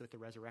case, it was with the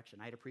resurrection.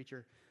 I had a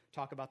preacher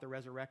talk about the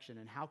resurrection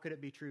and how could it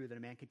be true that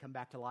a man could come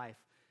back to life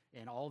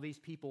and all these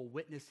people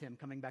witness him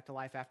coming back to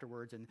life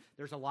afterwards. And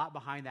there's a lot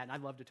behind that, and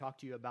I'd love to talk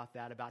to you about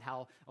that, about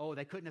how,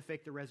 they couldn't have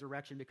faked the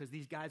resurrection because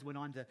these guys went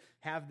on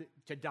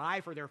to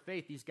die for their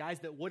faith. These guys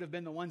that would have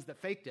been the ones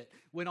that faked it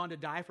went on to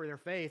die for their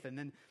faith, and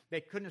then they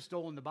couldn't have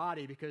stolen the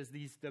body because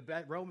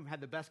Rome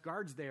had the best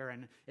guards there,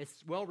 and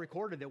it's well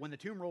recorded that when the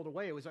stone rolled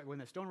away,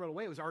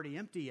 it was already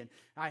empty. And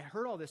I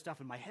heard all this stuff,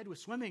 and my head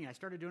was swimming, and I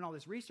started doing all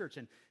this research,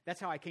 and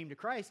that's how I came to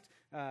Christ,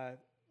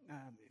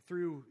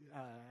 through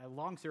a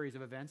long series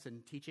of events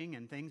and teaching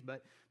and things,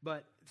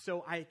 but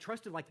so I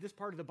trusted like this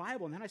part of the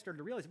Bible, and then I started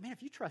to realize, man,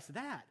 if you trust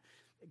that,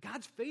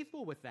 God's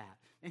faithful with that,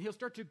 and He'll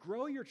start to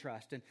grow your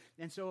trust.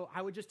 And so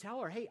I would just tell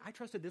her, hey, I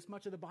trusted this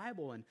much of the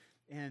Bible,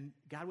 and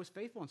God was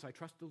faithful, and so I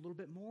trusted a little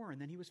bit more,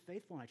 and then He was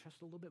faithful, and I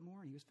trusted a little bit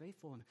more, and He was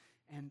faithful,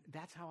 and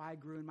that's how I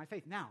grew in my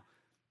faith. Now,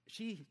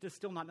 she does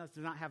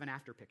not have an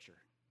after picture,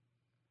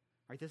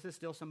 right? This is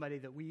still somebody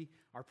that we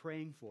are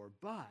praying for,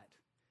 but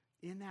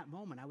in that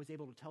moment, I was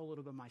able to tell a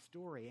little bit of my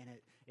story, and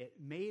it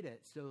made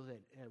it so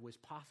that it was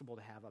possible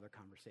to have other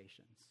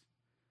conversations.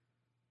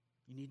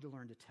 You need to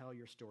learn to tell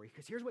your story,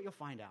 because here's what you'll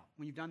find out.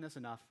 When you've done this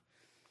enough,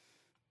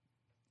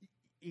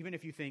 even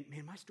if you think,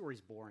 man, my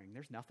story's boring,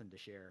 there's nothing to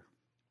share,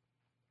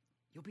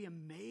 you'll be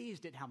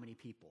amazed at how many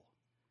people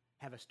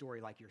have a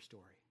story like your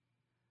story.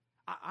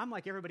 I'm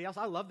like everybody else.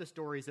 I love the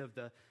stories of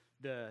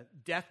the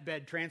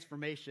deathbed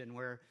transformation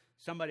where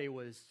somebody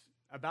was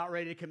about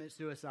ready to commit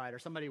suicide, or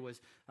somebody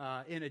was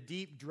in a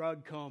deep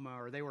drug coma,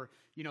 or they were,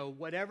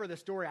 whatever the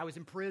story, I was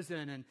in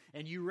prison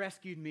and you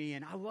rescued me,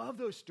 and I love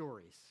those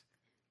stories.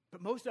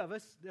 But most of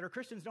us that are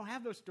Christians don't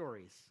have those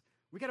stories.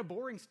 We got a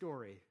boring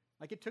story.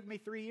 Like it took me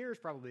 3 years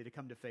probably to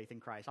come to faith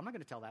in Christ. I'm not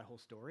going to tell that whole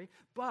story,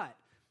 but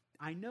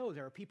I know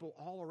there are people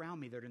all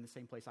around me that are in the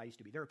same place I used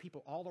to be. There are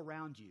people all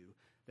around you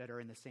that are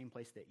in the same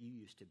place that you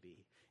used to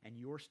be, and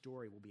your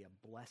story will be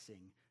a blessing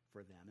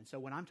for them. And so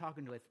when I'm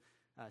talking with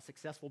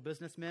successful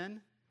businessmen,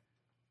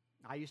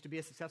 I used to be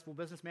a successful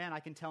businessman, I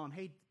can tell them,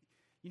 hey,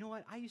 you know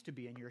what? I used to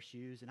be in your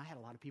shoes, and I had a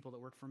lot of people that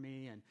worked for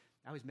me, and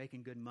I was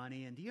making good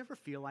money. And do you ever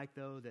feel like,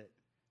 though, that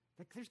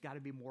there's got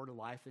to be more to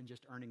life than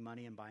just earning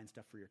money and buying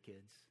stuff for your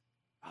kids?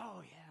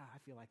 Oh, yeah, I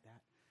feel like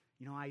that.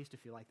 I used to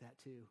feel like that,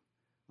 too.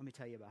 Let me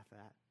tell you about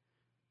that.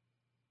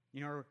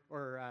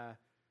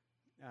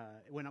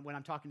 When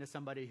I'm talking to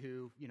somebody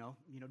who,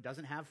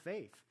 doesn't have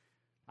faith,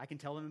 I can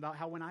tell them about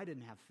how when I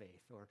didn't have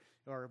faith,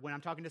 or when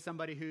I'm talking to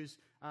somebody whose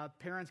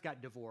parents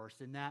got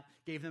divorced and that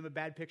gave them a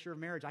bad picture of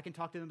marriage. I can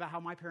talk to them about how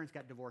my parents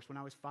got divorced when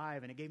I was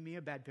 5 and it gave me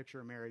a bad picture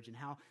of marriage and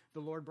how the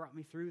Lord brought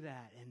me through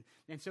that.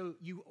 And so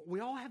we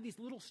all have these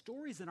little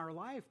stories in our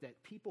life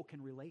that people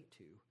can relate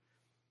to.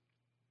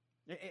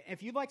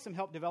 If you'd like some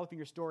help developing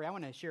your story, I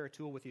want to share a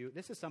tool with you.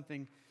 This is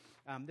something,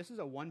 this is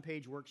a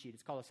one-page worksheet.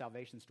 It's called a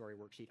Salvation Story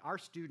worksheet. Our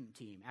student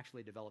team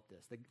actually developed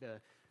this, the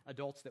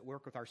adults that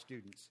work with our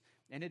students.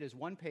 And it is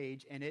one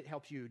page, and it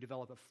helps you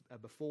develop a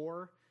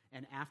before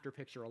and after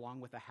picture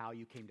along with the how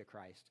you came to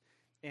Christ.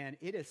 And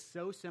it is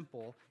so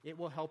simple, it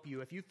will help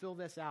you. If you fill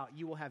this out,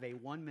 you will have a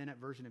 1-minute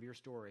version of your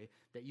story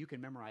that you can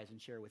memorize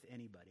and share with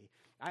anybody.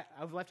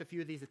 I've left a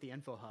few of these at the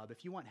Info Hub.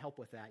 If you want help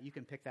with that, you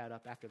can pick that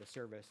up after the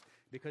service,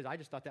 because I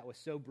just thought that was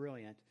so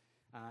brilliant.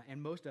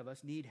 And most of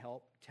us need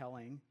help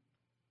telling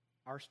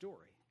our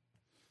story.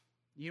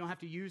 You don't have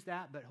to use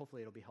that, but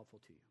hopefully it'll be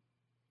helpful to you.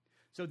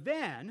 So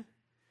then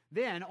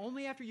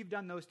only after you've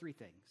done those 3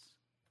 things,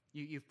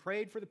 you've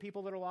prayed for the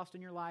people that are lost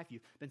in your life,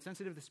 you've been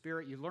sensitive to the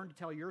Spirit, you've learned to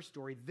tell your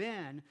story,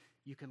 then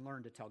you can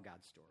learn to tell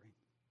God's story.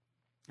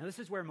 Now, this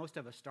is where most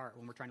of us start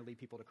when we're trying to lead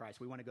people to Christ.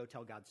 We want to go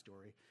tell God's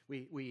story.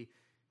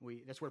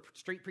 That's where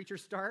street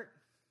preachers start,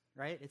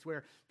 right? It's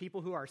where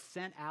people who are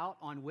sent out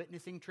on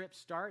witnessing trips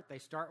start. They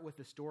start with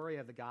the story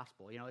of the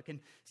gospel. It can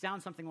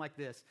sound something like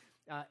this.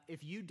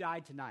 If you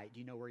died tonight, do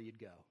you know where you'd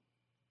go?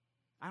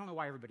 I don't know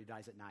why everybody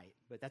dies at night,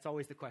 but that's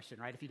always the question,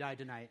 right? If you died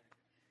tonight.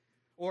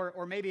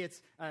 Or maybe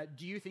it's,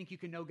 do you think you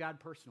can know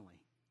God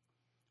personally?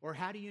 Or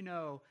how do you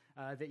know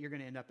that you're going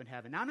to end up in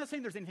heaven? Now, I'm not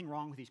saying there's anything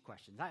wrong with these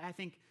questions. I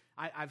think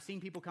I've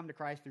seen people come to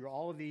Christ through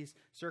all of these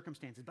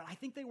circumstances, but I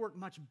think they work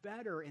much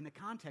better in the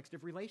context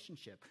of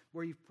relationship,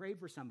 where you've prayed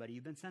for somebody,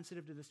 you've been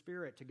sensitive to the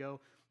Spirit to go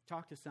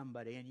talk to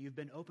somebody, and you've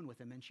been open with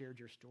them and shared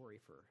your story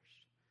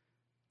first.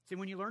 See,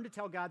 when you learn to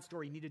tell God's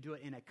story, you need to do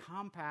it in a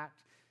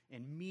compact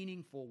and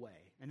meaningful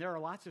way. And there are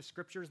lots of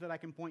scriptures that I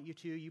can point you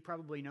to. You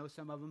probably know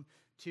some of them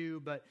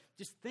too, but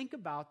just think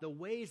about the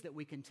ways that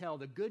we can tell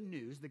the good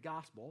news, the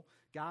gospel,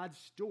 God's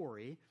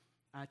story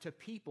to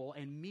people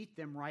and meet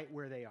them right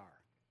where they are.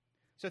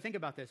 So think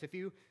about this. If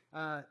you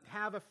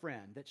have a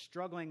friend that's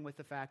struggling with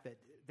the fact that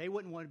they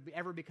wouldn't want to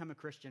ever become a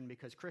Christian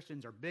because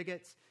Christians are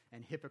bigots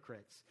and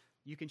hypocrites,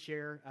 you can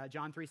share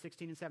John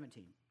 3:16 and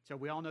 17. So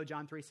we all know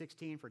John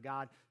 3:16, for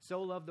God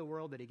so loved the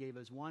world that he gave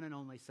his one and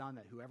only Son,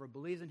 that whoever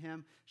believes in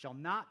him shall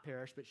not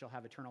perish but shall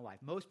have eternal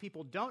life. Most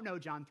people don't know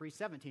John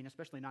 3:17,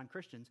 especially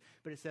non-Christians,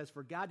 but it says,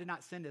 for God did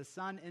not send his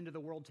Son into the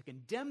world to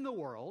condemn the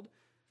world,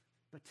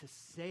 but to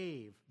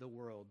save the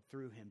world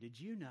through him. Did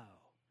you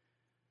know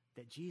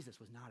that Jesus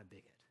was not a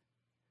bigot?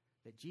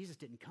 That Jesus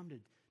didn't come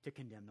to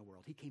condemn the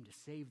world. He came to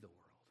save the world.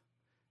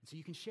 And so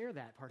you can share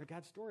that part of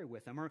God's story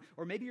with them. Or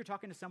maybe you're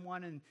talking to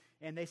someone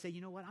and they say, you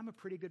know what, I'm a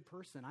pretty good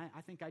person.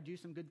 I think I do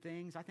some good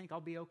things. I think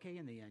I'll be okay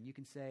in the end. You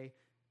can say,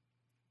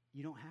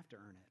 you don't have to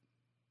earn it.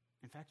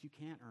 In fact, you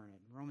can't earn it.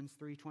 Romans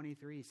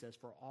 3:23 says,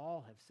 for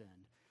all have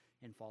sinned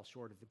and fall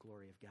short of the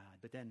glory of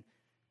God. But then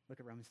look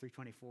at Romans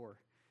 3:24.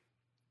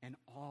 And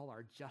all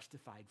are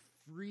justified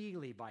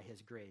freely by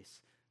his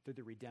grace through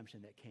the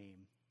redemption that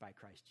came by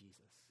Christ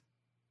Jesus.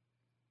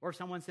 Or if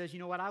someone says, you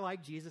know what, I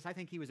like Jesus. I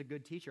think he was a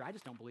good teacher. I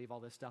just don't believe all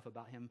this stuff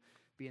about him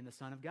being the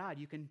Son of God.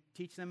 You can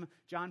teach them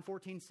John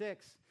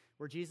 14:6,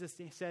 where Jesus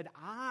said,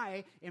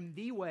 I am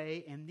the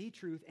way and the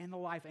truth and the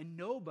life, and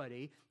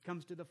nobody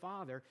comes to the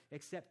Father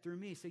except through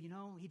me. So,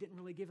 he didn't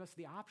really give us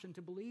the option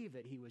to believe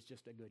that he was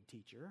just a good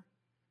teacher.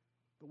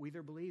 But we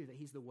either believe that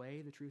he's the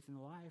way, the truth, and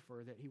the life,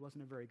 or that he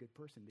wasn't a very good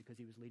person because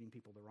he was leading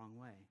people the wrong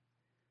way.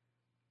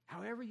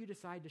 However you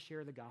decide to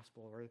share the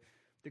gospel or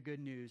the good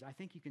news, I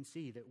think you can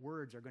see that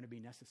words are going to be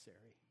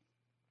necessary.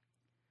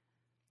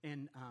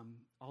 And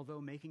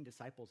although making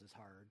disciples is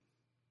hard,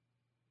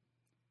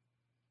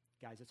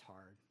 guys, it's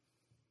hard.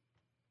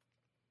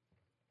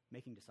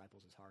 Making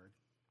disciples is hard.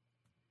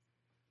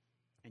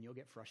 And you'll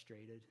get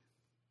frustrated.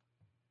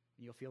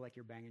 And you'll feel like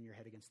you're banging your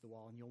head against the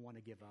wall, and you'll want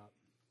to give up.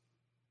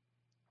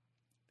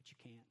 But you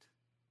can't.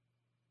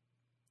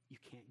 You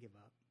can't give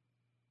up.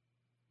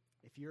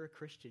 If you're a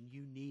Christian,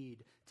 you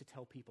need to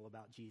tell people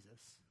about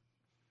Jesus.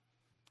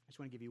 I just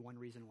want to give you one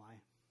reason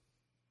why.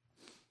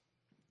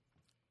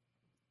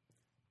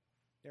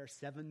 There are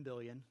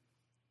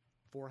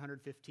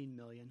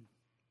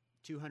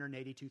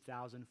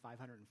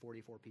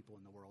 7,415,282,544 people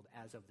in the world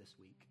as of this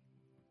week.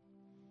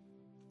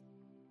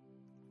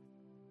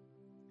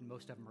 And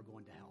most of them are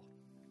going to hell.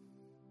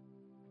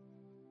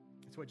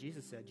 That's what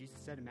Jesus said. Jesus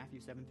said in Matthew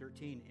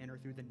 7:13, enter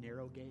through the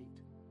narrow gate.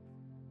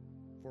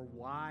 For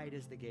wide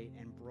is the gate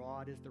and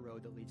broad is the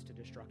road that leads to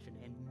destruction,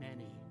 and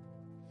many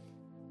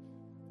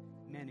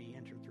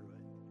enter through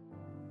it.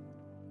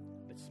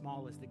 But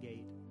small is the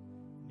gate,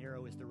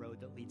 narrow is the road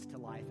that leads to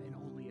life, and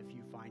only a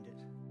few find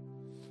it.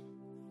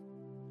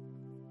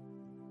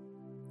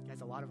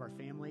 Guys, a lot of our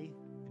family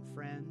and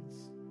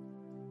friends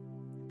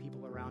and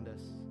people around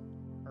us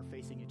are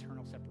facing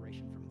eternal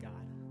separation from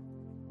God.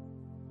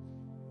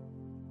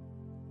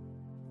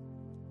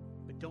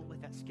 But don't let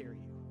that scare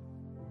you.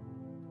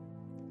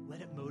 Let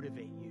it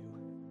motivate you.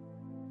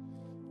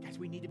 Guys,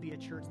 we need to be a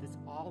church that's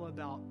all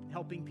about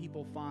helping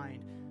people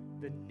find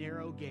the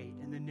narrow gate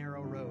and the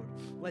narrow road.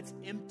 Let's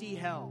empty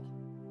hell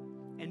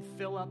and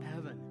fill up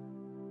heaven.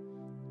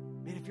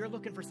 Man, if you're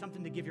looking for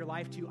something to give your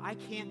life to, I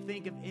can't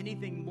think of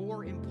anything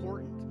more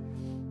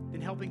important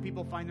than helping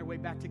people find their way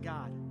back to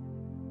God.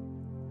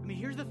 I mean,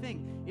 here's the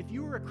thing. If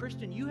you are a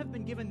Christian, you have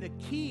been given the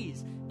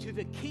keys to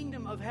the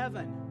kingdom of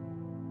heaven.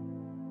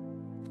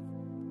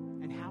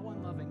 And how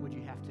unloving would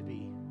you have to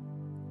be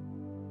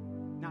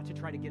not to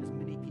try to get as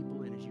many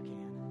people in as you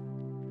can?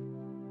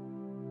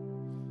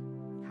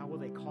 How will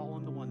they call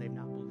on the one they've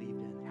not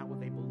believed in? How will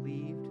they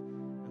believe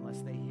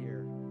unless they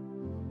hear?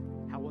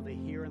 How will they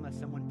hear unless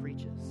someone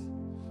preaches?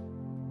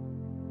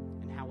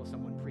 And how will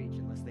someone preach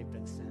unless they've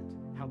been sent?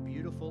 How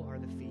beautiful are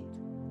the feet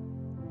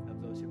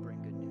of those who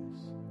bring good news.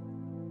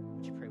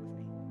 Would you pray with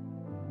me?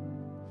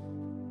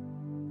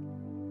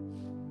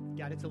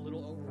 God, it's a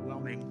little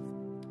overwhelming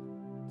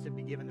to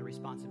be given the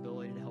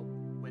responsibility to help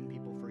win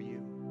people for you.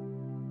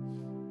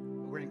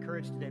 But we're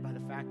encouraged today by the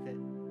fact that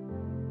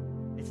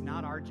it's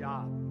not our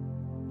job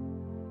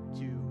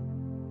to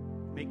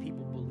make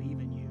people believe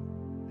in you.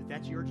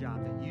 That's your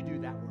job, that you do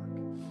that work.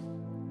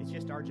 It's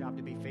just our job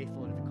to be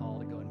faithful to the call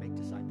to go and make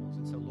disciples.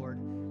 And so, Lord,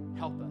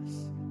 help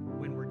us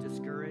when we're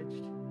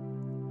discouraged.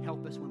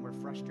 Help us when we're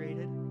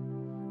frustrated.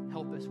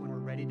 Help us when we're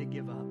ready to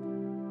give up.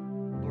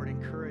 Lord,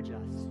 encourage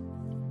us.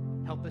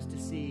 Help us to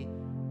see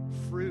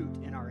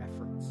fruit in our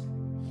efforts.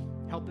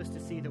 Help us to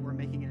see that we're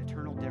making an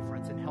eternal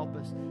difference. And help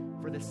us,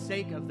 for the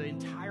sake of the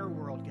entire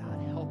world,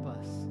 God, help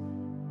us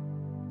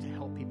to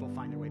help people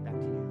find their way back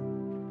to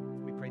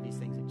you. We pray these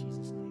things in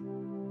Jesus' name.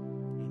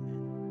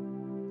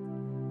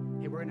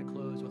 Hey, we're going to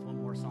close with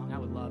one more song. I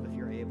would love, if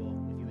you're able,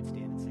 if you would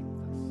stand and sing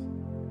with us.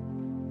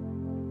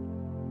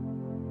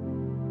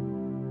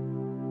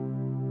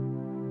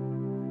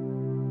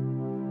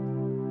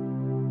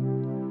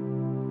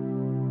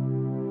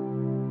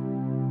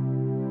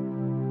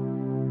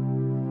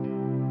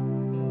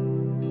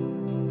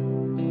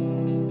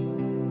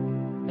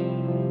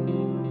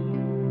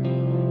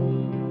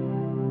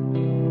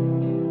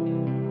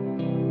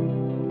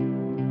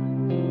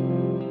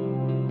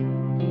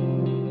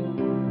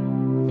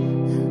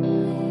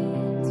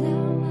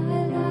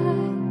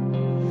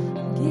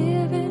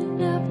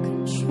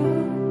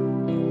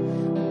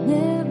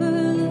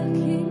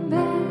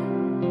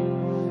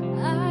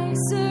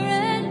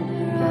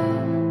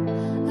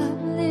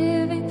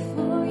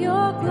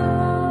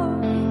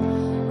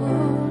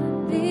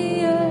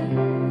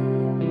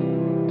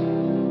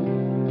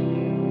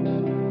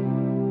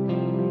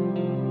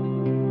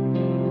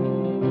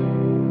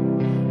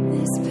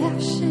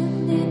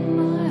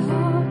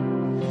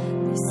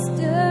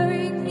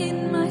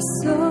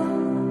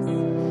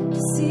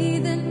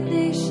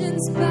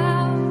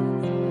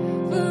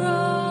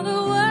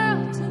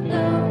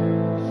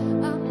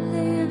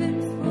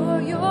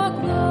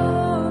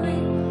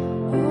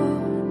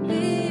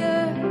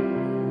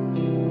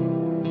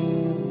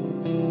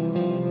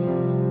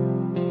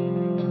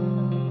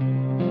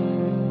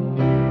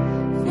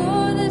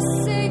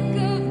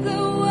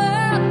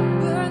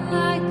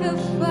 Like a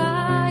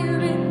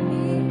fire in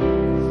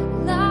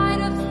me,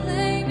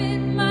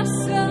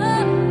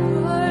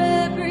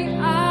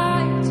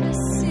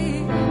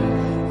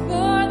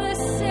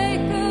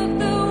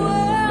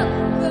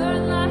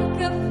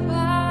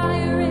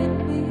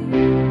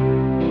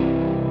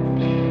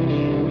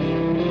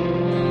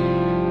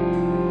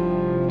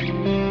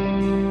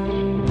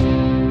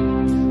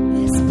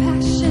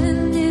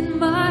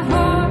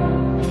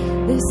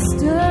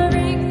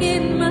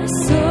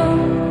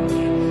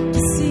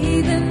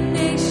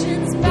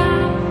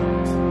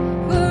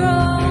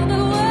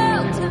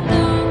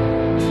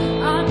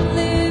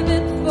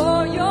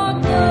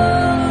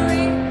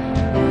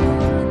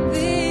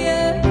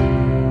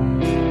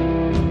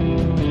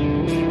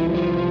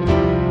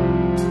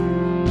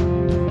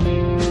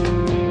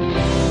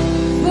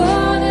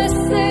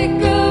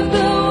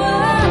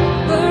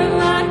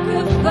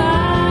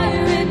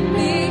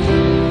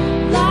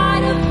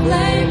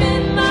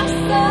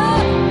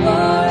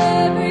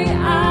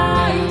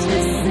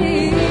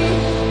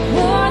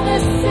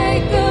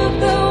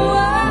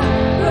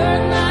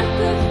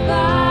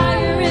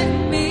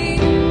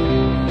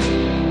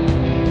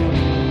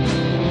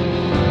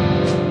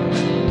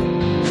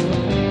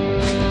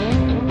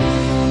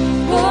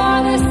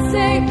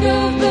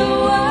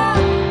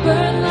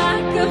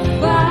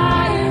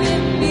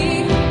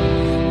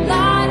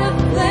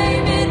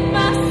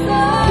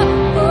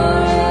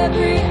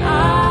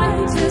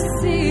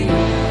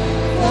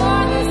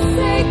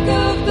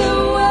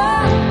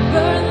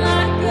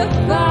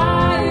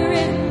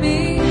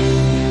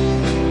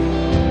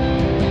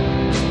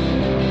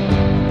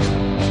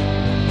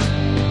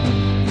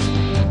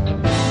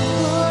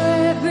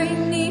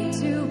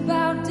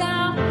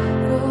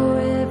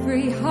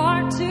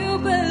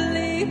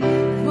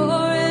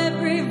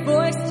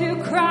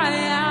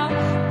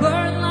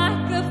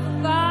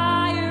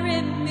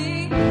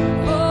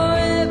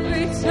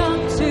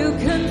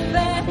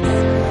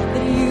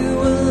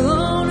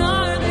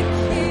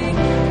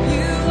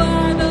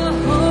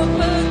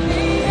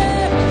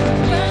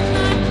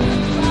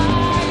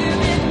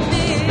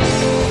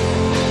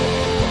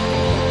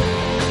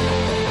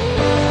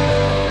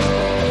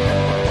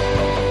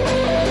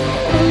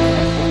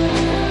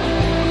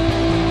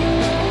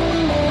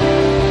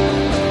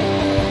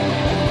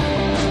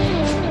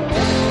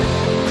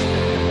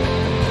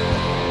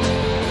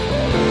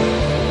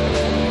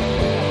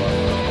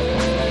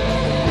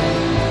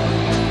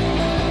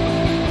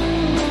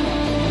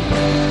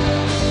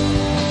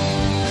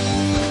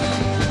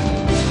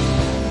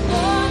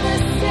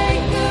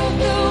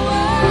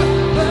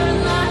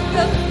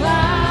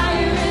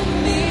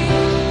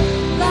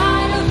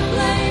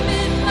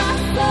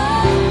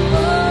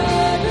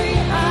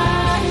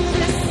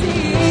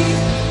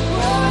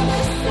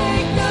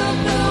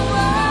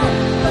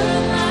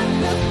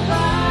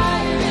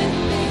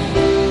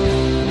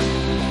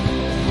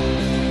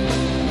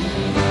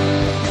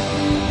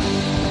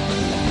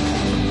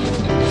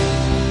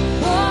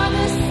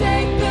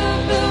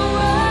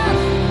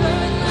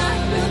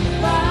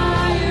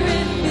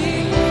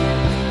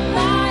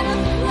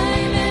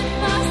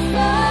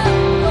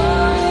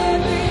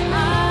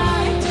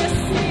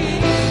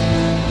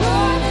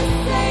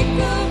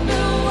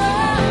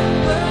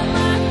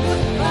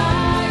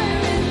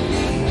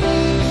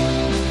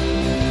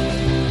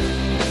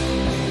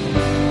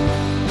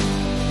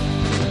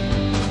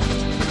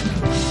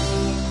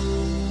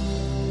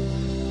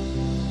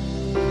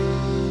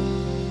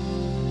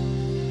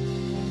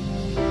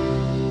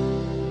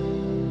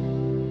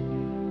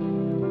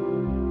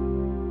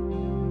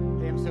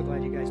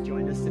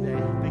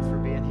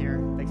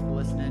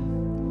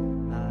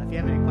 if you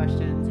have any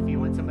questions, if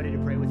you want somebody to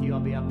pray with you, I'll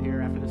be up here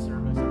after the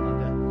service. I'd love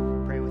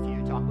to pray with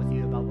you, talk with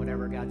you about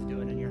whatever God's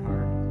doing in your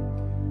heart.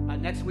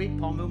 Next week,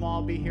 Paul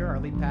Mumal will be here,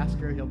 our lead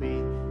pastor. He'll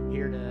be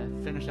here to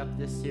finish up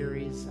this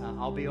series.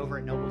 I'll be over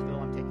at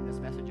Noblesville. I'm taking this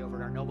message over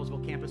at our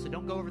Noblesville campus, so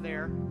don't go over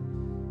there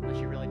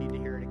unless you really need to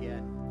hear it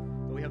again.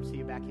 But we hope to see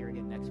you back here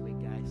again next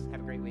week, guys.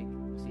 Have a great week.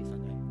 We'll see you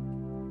Sunday.